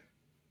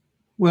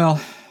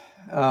 Well,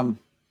 um,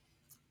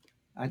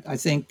 I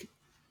think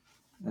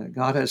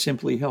God has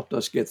simply helped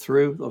us get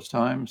through those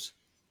times.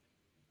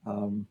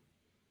 Um,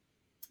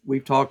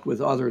 we've talked with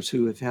others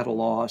who have had a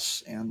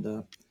loss,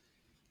 and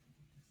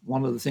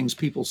one of the things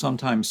people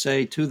sometimes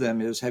say to them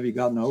is, "Have you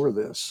gotten over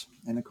this?"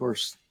 And of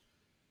course,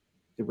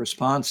 the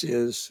response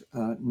is,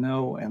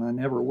 "No, and I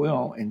never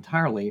will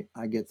entirely.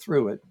 I get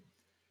through it."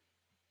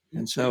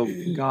 And so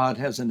God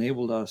has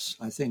enabled us,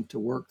 I think, to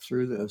work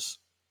through this.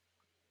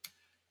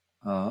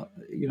 The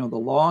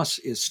loss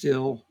is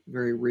still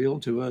very real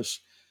to us.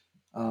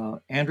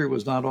 Andrew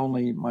was not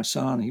only my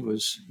son; he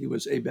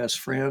was a best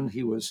friend.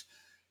 He was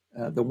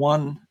the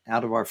one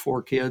out of our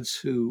four kids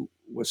who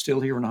was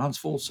still here in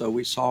Huntsville, so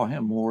we saw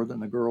him more than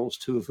the girls,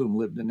 two of whom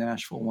lived in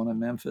Nashville, one in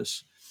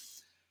Memphis.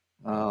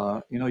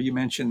 You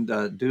mentioned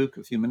Duke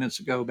a few minutes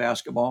ago,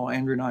 basketball.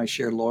 Andrew and I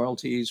shared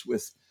loyalties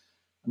with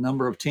a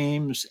number of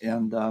teams,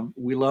 and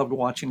we loved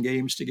watching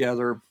games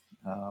together,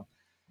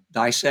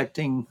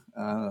 dissecting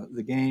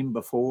the game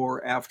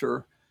before,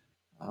 after,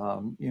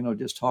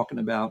 just talking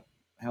about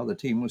how the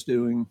team was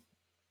doing.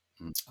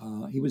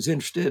 He was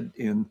interested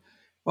in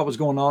what was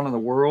going on in the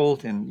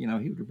world, and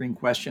he would bring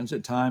questions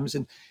at times,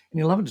 and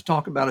he loved to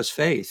talk about his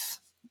faith,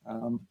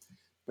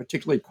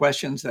 particularly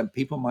questions that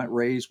people might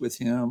raise with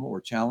him or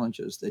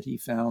challenges that he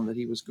found that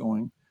he was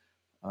going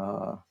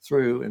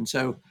through. And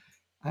so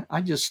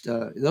I just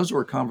those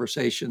were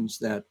conversations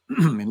that,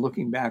 in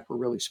looking back, were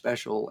really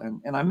special,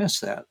 and I miss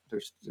that.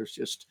 There's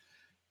just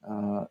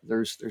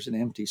there's an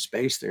empty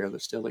space there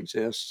that still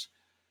exists.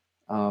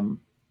 I'll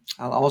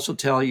also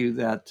tell you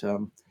that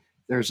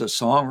there's a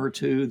song or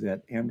two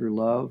that Andrew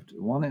loved.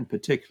 One in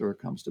particular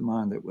comes to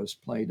mind that was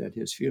played at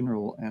his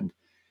funeral, and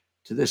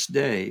to this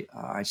day,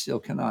 I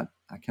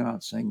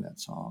cannot sing that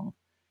song.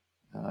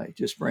 It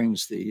just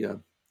brings the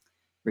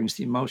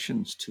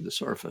emotions to the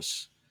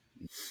surface.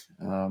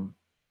 Um,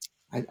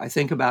 I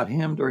think about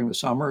him during the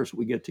summers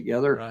we get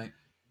together. Right.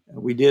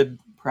 We did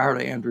prior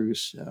to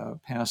Andrew's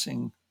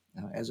passing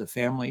as a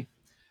family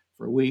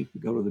for a week. We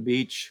go to the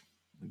beach.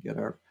 We get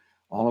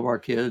all of our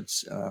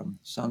kids,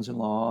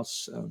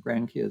 sons-in-laws,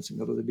 grandkids, and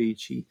go to the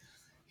beach.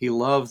 He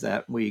loved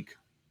that week,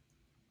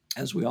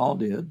 as we all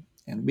did,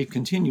 and we've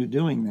continued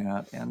doing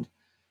that. And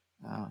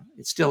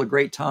it's still a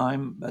great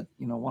time. But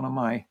one of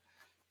my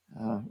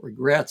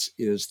regrets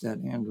is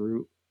that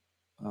Andrew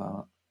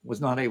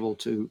was not able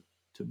to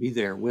be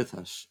there with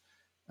us,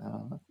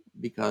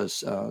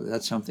 because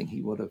that's something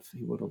he would have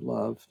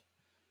loved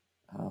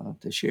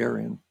to share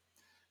in,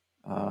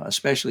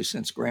 especially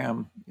since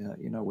Graham,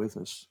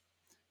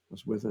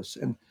 was with us.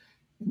 And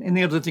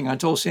the other thing I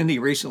told Cindy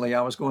recently,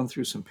 I was going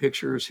through some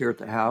pictures here at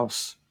the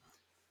house.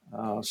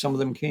 Some of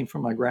them came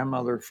from my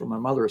grandmother, from my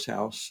mother's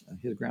house,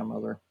 his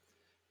grandmother,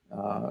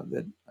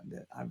 that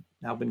I've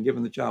now been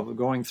given the job of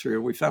going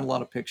through. We found a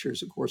lot of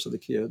pictures, of course, of the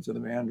kids and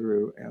of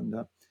Andrew, and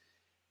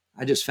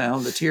I just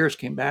found the tears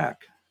came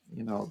back.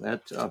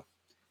 That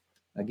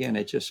again,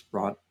 it just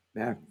brought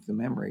back the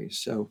memories.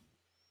 So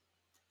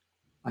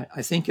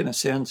I think, in a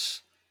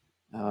sense,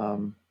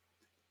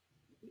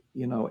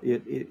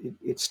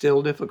 it's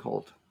still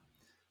difficult.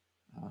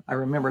 I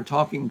remember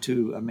talking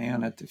to a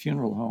man at the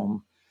funeral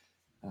home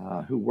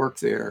who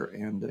worked there,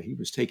 and he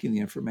was taking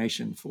the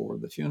information for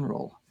the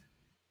funeral.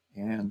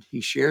 And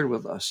he shared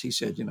with us, he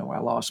said, I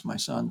lost my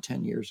son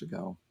 10 years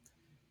ago.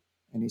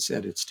 And he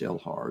said, it's still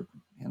hard.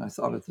 And I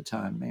thought at the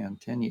time, man,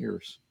 10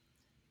 years.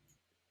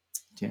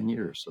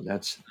 So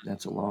that's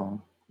a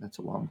long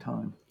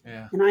time.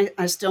 Yeah. And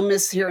I still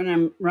miss hearing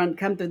him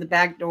come through the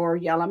back door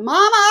yelling,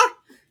 "Mama,"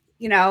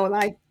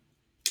 like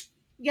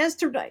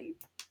yesterday.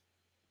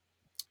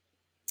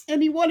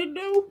 And he wanted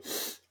to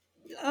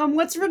know,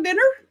 what's for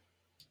dinner?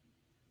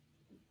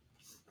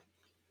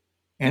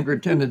 Andrew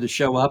tended to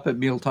show up at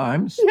meal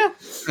times. Yeah.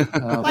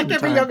 Like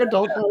every young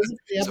adult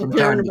does. From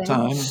time to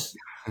time.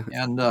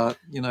 And,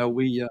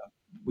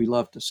 we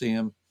love to see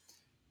him.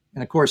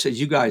 And of course, as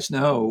you guys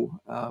know,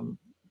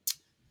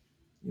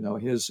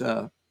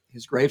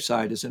 his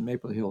gravesite is in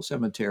Maple Hill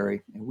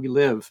Cemetery, and we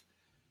live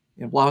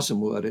in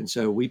Blossomwood. And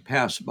so we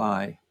pass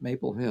by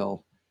Maple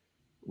Hill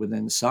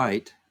within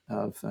sight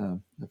of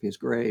his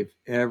grave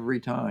every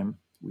time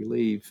we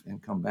leave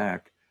and come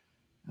back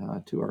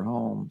to our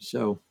home.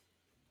 So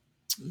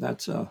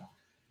that's a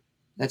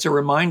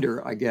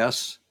reminder, I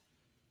guess,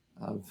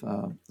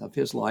 of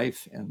his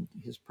life and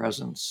his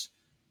presence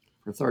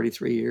for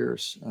 33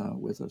 years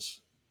with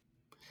us.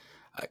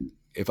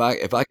 If I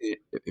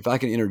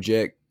can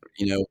interject,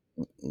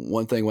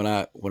 one thing when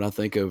I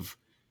think of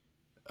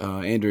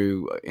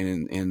Andrew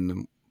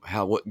and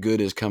what good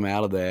has come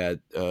out of that,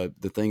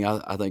 the thing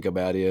I think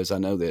about is I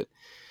know that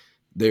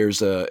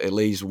there's at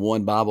least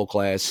one Bible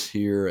class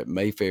here at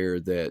Mayfair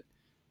that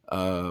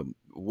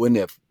wouldn't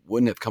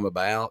have come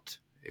about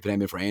if it hadn't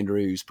been for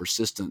Andrew's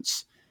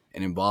persistence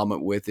and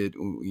involvement with it.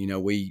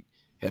 We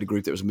had a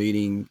group that was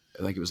meeting.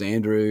 I think it was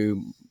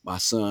Andrew, my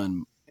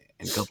son,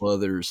 and a couple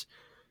others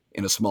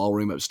in a small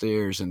room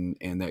upstairs, and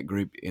that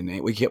group, and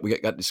we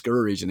got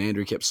discouraged, and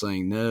Andrew kept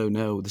saying,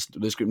 no,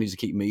 this group needs to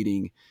keep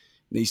meeting,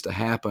 needs to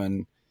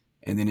happen,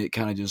 and then it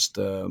kind of just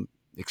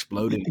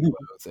exploded in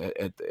growth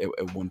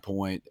at one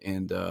point,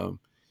 and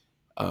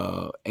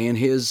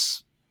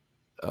his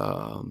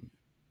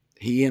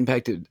he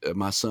impacted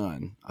my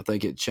son. I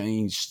think it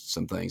changed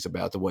some things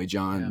about the way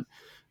John,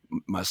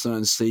 my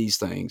son, sees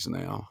things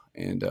now,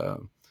 and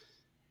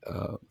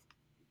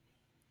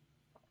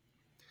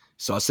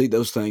so I see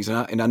those things,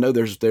 and I know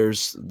there's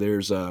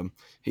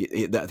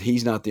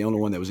he's not the only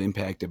one that was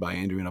impacted by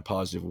Andrew in a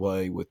positive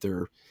way with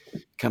their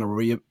kind of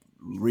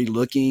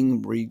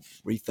re-looking,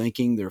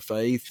 rethinking their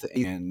faith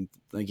and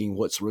thinking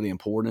what's really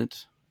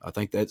important. I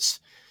think that's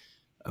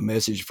a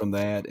message from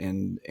that,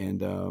 and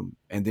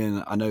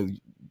then I know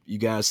you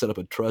guys set up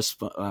a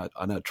trust,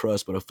 not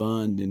trust, but a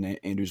fund in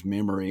Andrew's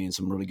memory, and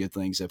some really good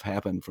things have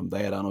happened from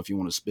that. I don't know if you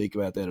want to speak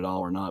about that at all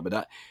or not,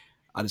 but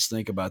I just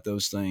think about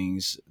those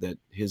things, that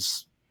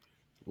his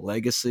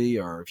legacy,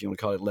 or if you want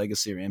to call it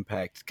legacy or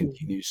impact,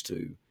 continues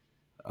to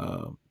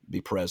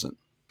be present.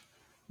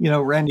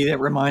 Randy, that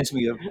reminds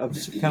me of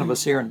kind of a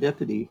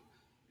serendipity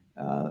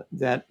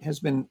that has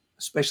been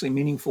especially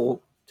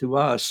meaningful to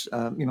us.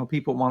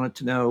 People wanted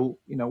to know,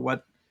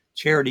 what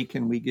charity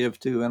can we give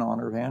to in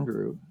honor of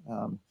Andrew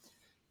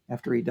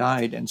after he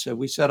died. And so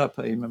we set up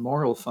a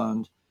memorial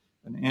fund,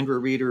 an Andrew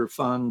Reeder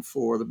Fund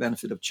for the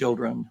Benefit of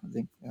Children, I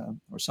think,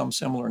 or some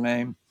similar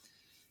name.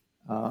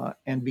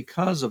 And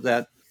because of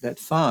that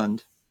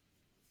fund,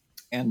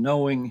 and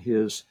knowing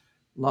his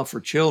love for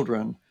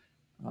children,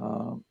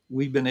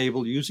 we've been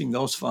able, using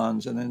those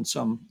funds and then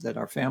some that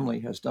our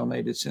family has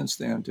donated since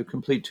then, to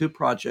complete 2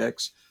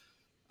 projects,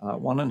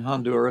 one in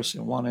Honduras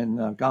and one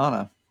in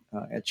Ghana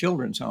at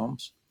children's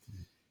homes.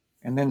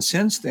 And then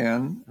since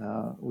then,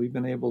 we've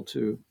been able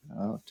to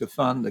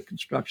fund the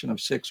construction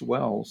of 6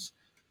 wells,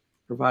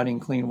 providing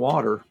clean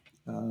water,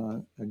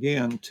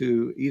 again,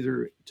 to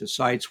either to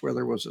sites where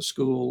there was a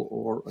school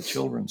or a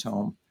children's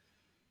home.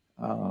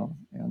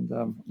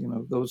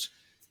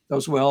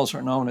 Those wells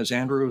are known as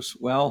Andrew's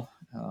Well,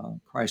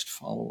 Christ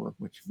Follower,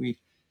 which we,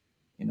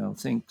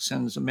 think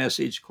sends a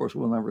message. Of course,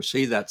 we'll never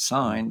see that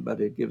sign,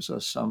 but it gives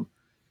us some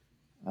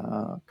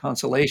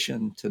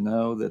consolation to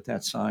know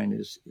that sign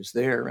is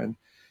there. And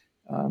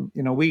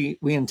we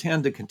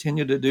intend to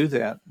continue to do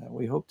that.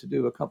 We hope to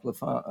do a couple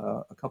of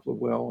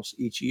wells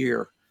each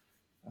year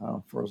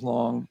for as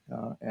long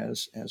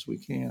as we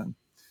can.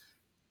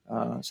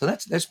 So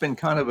that's been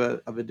kind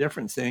of a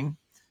different thing.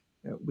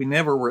 We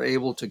never were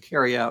able to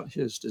carry out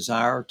his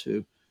desire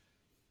to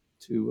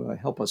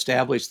help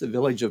establish the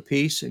Village of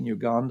Peace in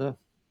Uganda,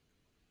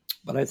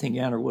 but I think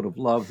Andrew would have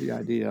loved the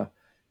idea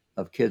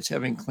of kids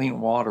having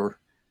clean water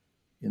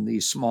in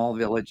these small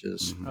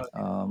villages,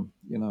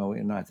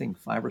 in I think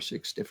 5 or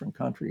 6 different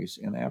countries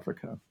in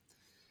Africa. And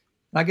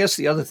I guess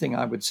the other thing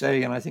I would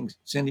say, and I think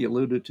Cindy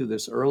alluded to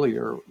this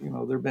earlier,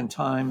 there have been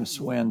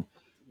times when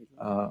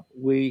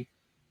we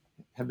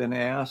have been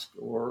asked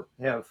or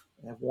have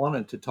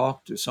wanted to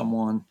talk to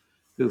someone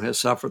who has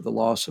suffered the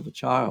loss of a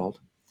child,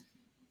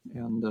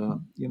 and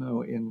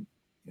in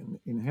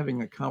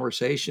having a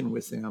conversation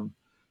with them,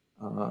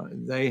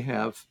 they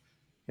have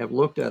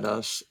looked at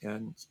us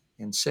and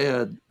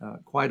said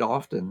quite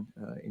often,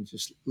 in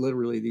just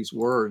literally these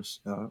words,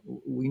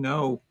 we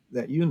know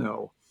that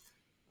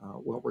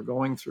what we're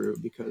going through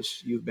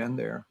because you've been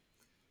there.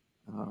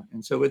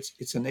 And so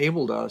it's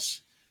enabled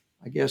us,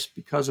 I guess,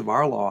 because of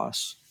our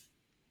loss,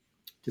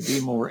 to be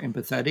more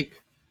empathetic,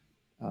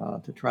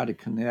 to try to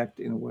connect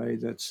in a way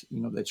that's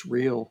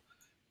real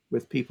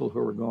with people who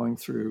are going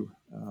through,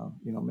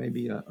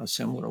 maybe a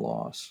similar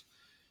loss.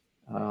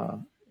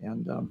 That's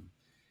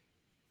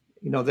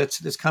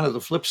kind of the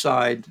flip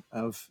side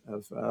of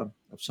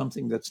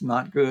something that's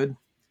not good,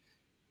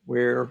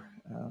 where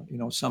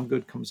some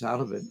good comes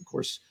out of it. Of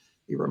course,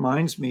 it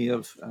reminds me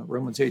of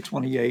Romans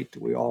 8:28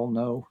 that we all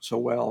know so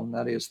well, and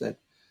that is that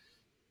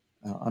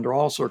under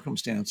all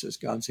circumstances,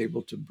 God's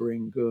able to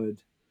bring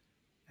good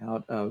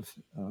out of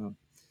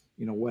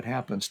what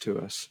happens to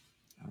us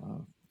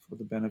for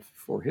the benefit,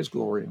 for His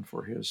glory, and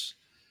for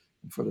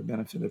the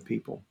benefit of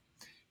people.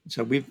 And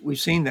so we've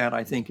seen that,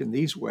 I think, in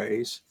these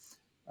ways,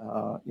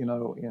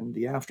 in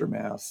the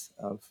aftermath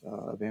of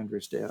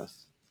Andrew's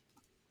death.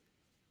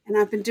 And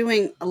I've been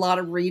doing a lot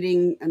of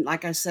reading, and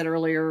like I said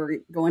earlier,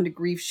 going to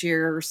Grief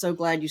Share. So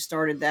glad you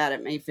started that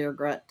at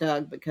Mayfair,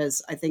 Doug,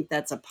 because I think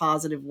that's a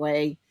positive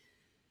way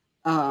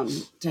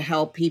to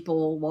help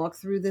people walk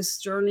through this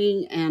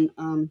journey. And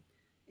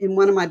in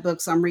one of my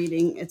books I'm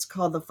reading, it's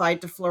called The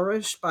Fight to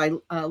Flourish by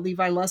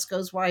Levi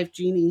Lusko's wife,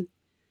 Jeannie.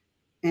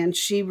 And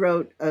she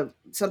wrote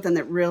something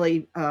that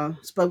really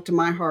spoke to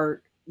my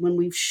heart. When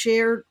we're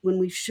shoved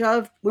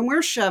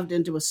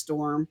into a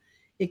storm,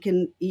 it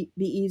can be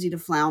easy to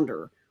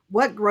flounder.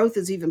 What growth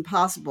is even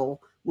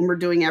possible when we're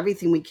doing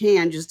everything we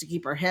can just to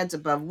keep our heads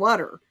above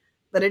water?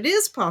 But it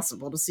is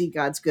possible to see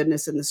God's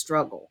goodness in the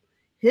struggle.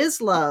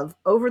 His love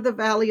over the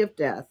valley of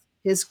death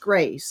his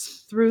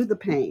grace through the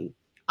pain.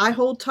 I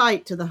hold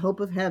tight to the hope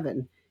of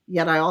heaven,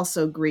 yet I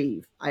also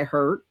grieve. I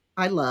hurt,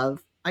 I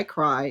love, I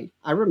cry,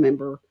 I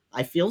remember,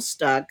 I feel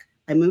stuck,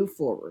 I move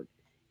forward.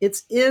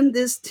 It's in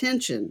this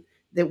tension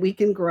that we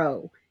can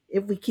grow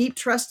if we keep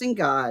trusting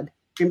God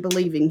and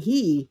believing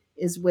He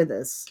is with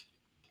us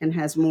and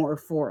has more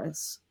for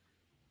us.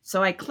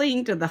 So I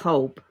cling to the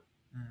hope.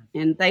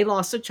 And they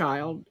lost a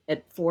child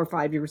at 4 or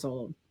 5 years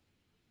old.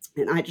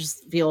 And I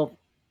just feel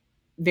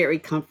very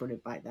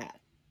comforted by that.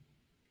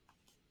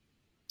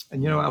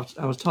 And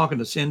I was talking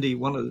to Cindy.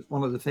 One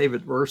of the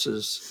favorite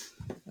verses.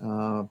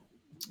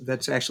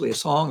 That's actually a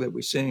song that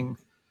we sing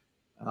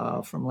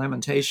from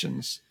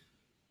Lamentations.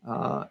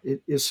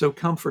 It is so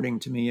comforting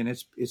to me, and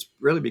it's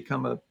really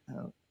become a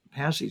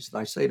passage that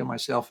I say to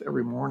myself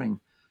every morning.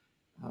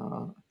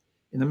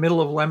 In the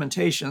middle of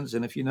Lamentations,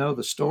 and if you know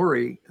the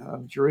story,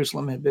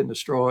 Jerusalem had been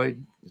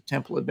destroyed, the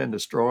temple had been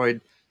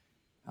destroyed.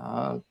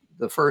 The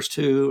first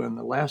two and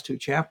the last two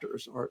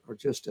chapters are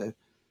just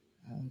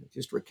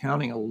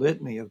recounting a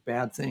litany of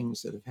bad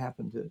things that have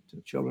happened to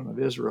the children of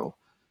Israel,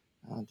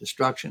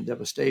 destruction,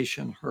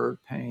 devastation,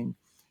 hurt, pain.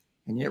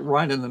 And yet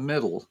right in the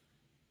middle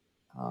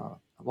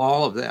of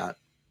all of that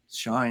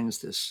shines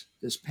this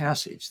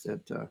passage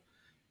that,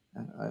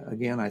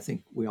 again, I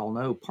think we all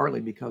know partly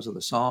because of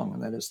the song,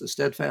 and that is the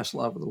steadfast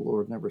love of the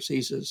Lord never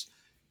ceases.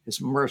 His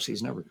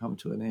mercies never come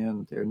to an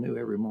end. They're new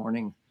every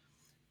morning.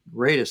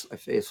 Great is thy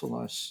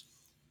faithfulness.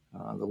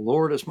 The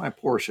Lord is my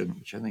portion,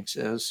 which I think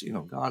says,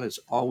 God is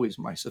always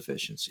my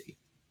sufficiency,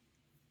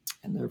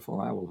 and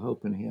therefore I will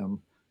hope in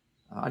him.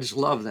 I just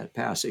love that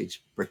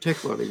passage,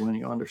 particularly when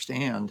you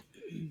understand,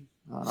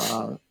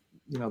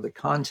 the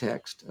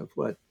context of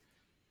what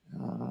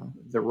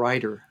the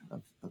writer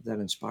of that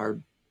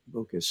inspired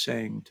book is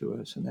saying to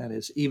us, and that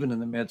is even in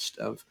the midst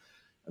of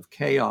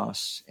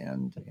chaos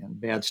and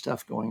bad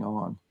stuff going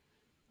on,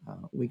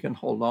 we can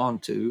hold on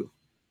to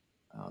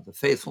the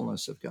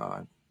faithfulness of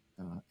God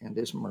and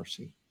his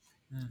mercy.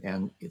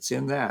 And it's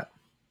in that,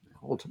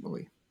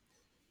 ultimately,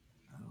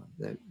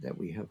 that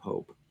we have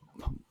hope.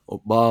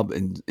 Well, Bob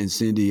and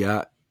Cindy,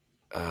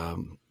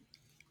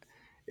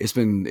 it's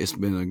been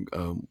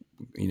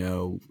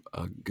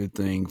a good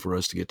thing for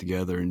us to get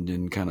together and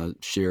then kind of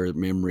share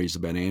memories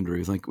about Andrew.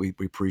 I think we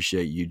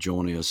appreciate you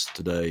joining us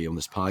today on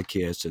this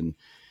podcast and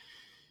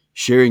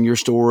sharing your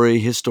story,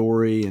 his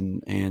story,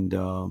 and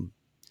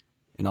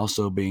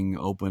also being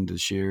open to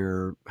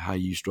share how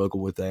you struggle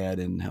with that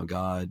and how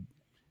God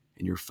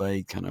and your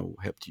faith kind of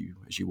helped you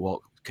as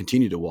you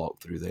continue to walk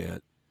through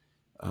that.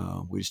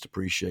 We just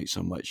appreciate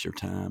so much your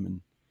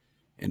time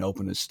and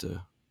openness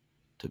to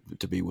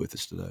be with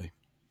us today.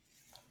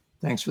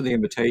 Thanks for the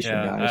invitation,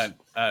 guys.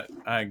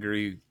 I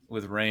agree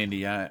with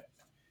Randy. I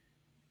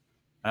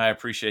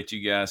appreciate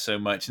you guys so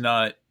much.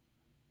 Not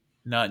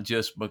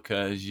just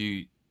because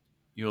you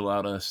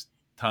allowed us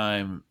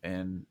time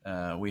and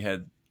we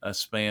had a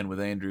span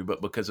with Andrew,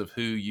 but because of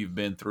who you've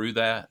been through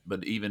that,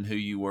 but even who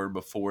you were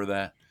before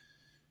that.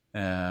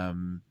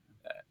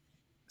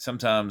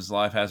 Sometimes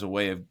life has a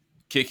way of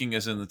kicking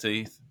us in the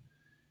teeth.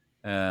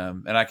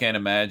 And I can't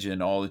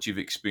imagine all that you've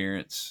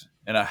experienced.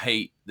 And I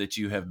hate that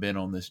you have been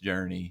on this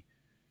journey,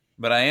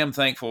 but I am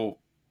thankful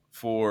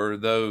for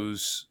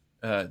those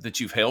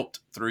that you've helped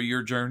through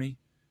your journey.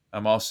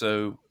 I'm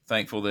also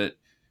thankful that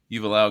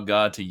you've allowed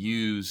God to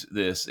use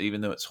this,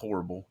 even though it's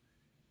horrible,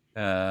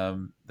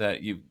 that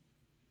you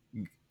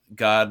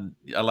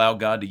allow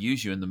God to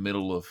use you in the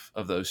middle of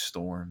those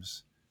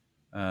storms.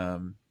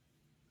 And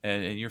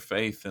your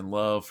faith and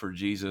love for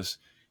Jesus,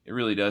 it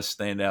really does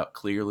stand out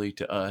clearly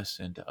to us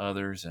and to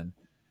others. And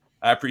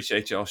I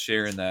appreciate y'all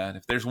sharing that.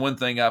 If there's one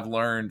thing I've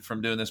learned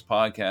from doing this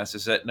podcast,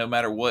 is that no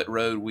matter what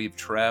road we've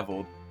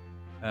traveled,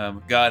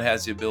 God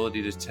has the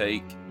ability to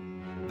take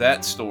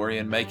that story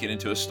and make it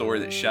into a story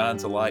that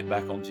shines a light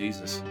back on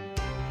Jesus.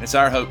 And it's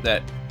our hope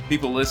that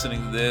people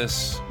listening to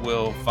this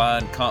will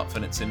find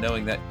confidence in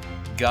knowing that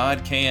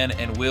God can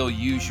and will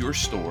use your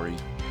story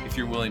if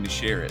you're willing to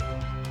share it.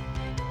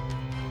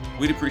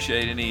 We'd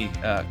appreciate any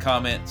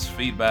comments,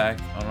 feedback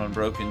on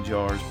Unbroken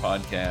Jars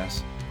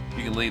podcast.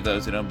 You can leave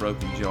those at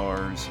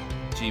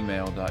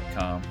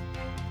unbrokenjars@gmail.com.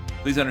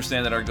 Please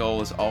understand that our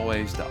goal is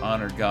always to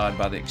honor God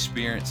by the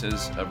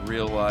experiences of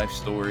real life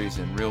stories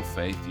and real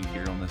faith you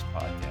hear on this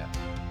podcast.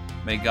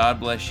 May God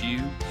bless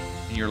you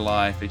in your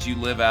life as you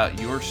live out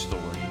your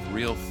story of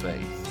real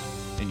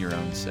faith in your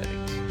own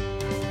settings.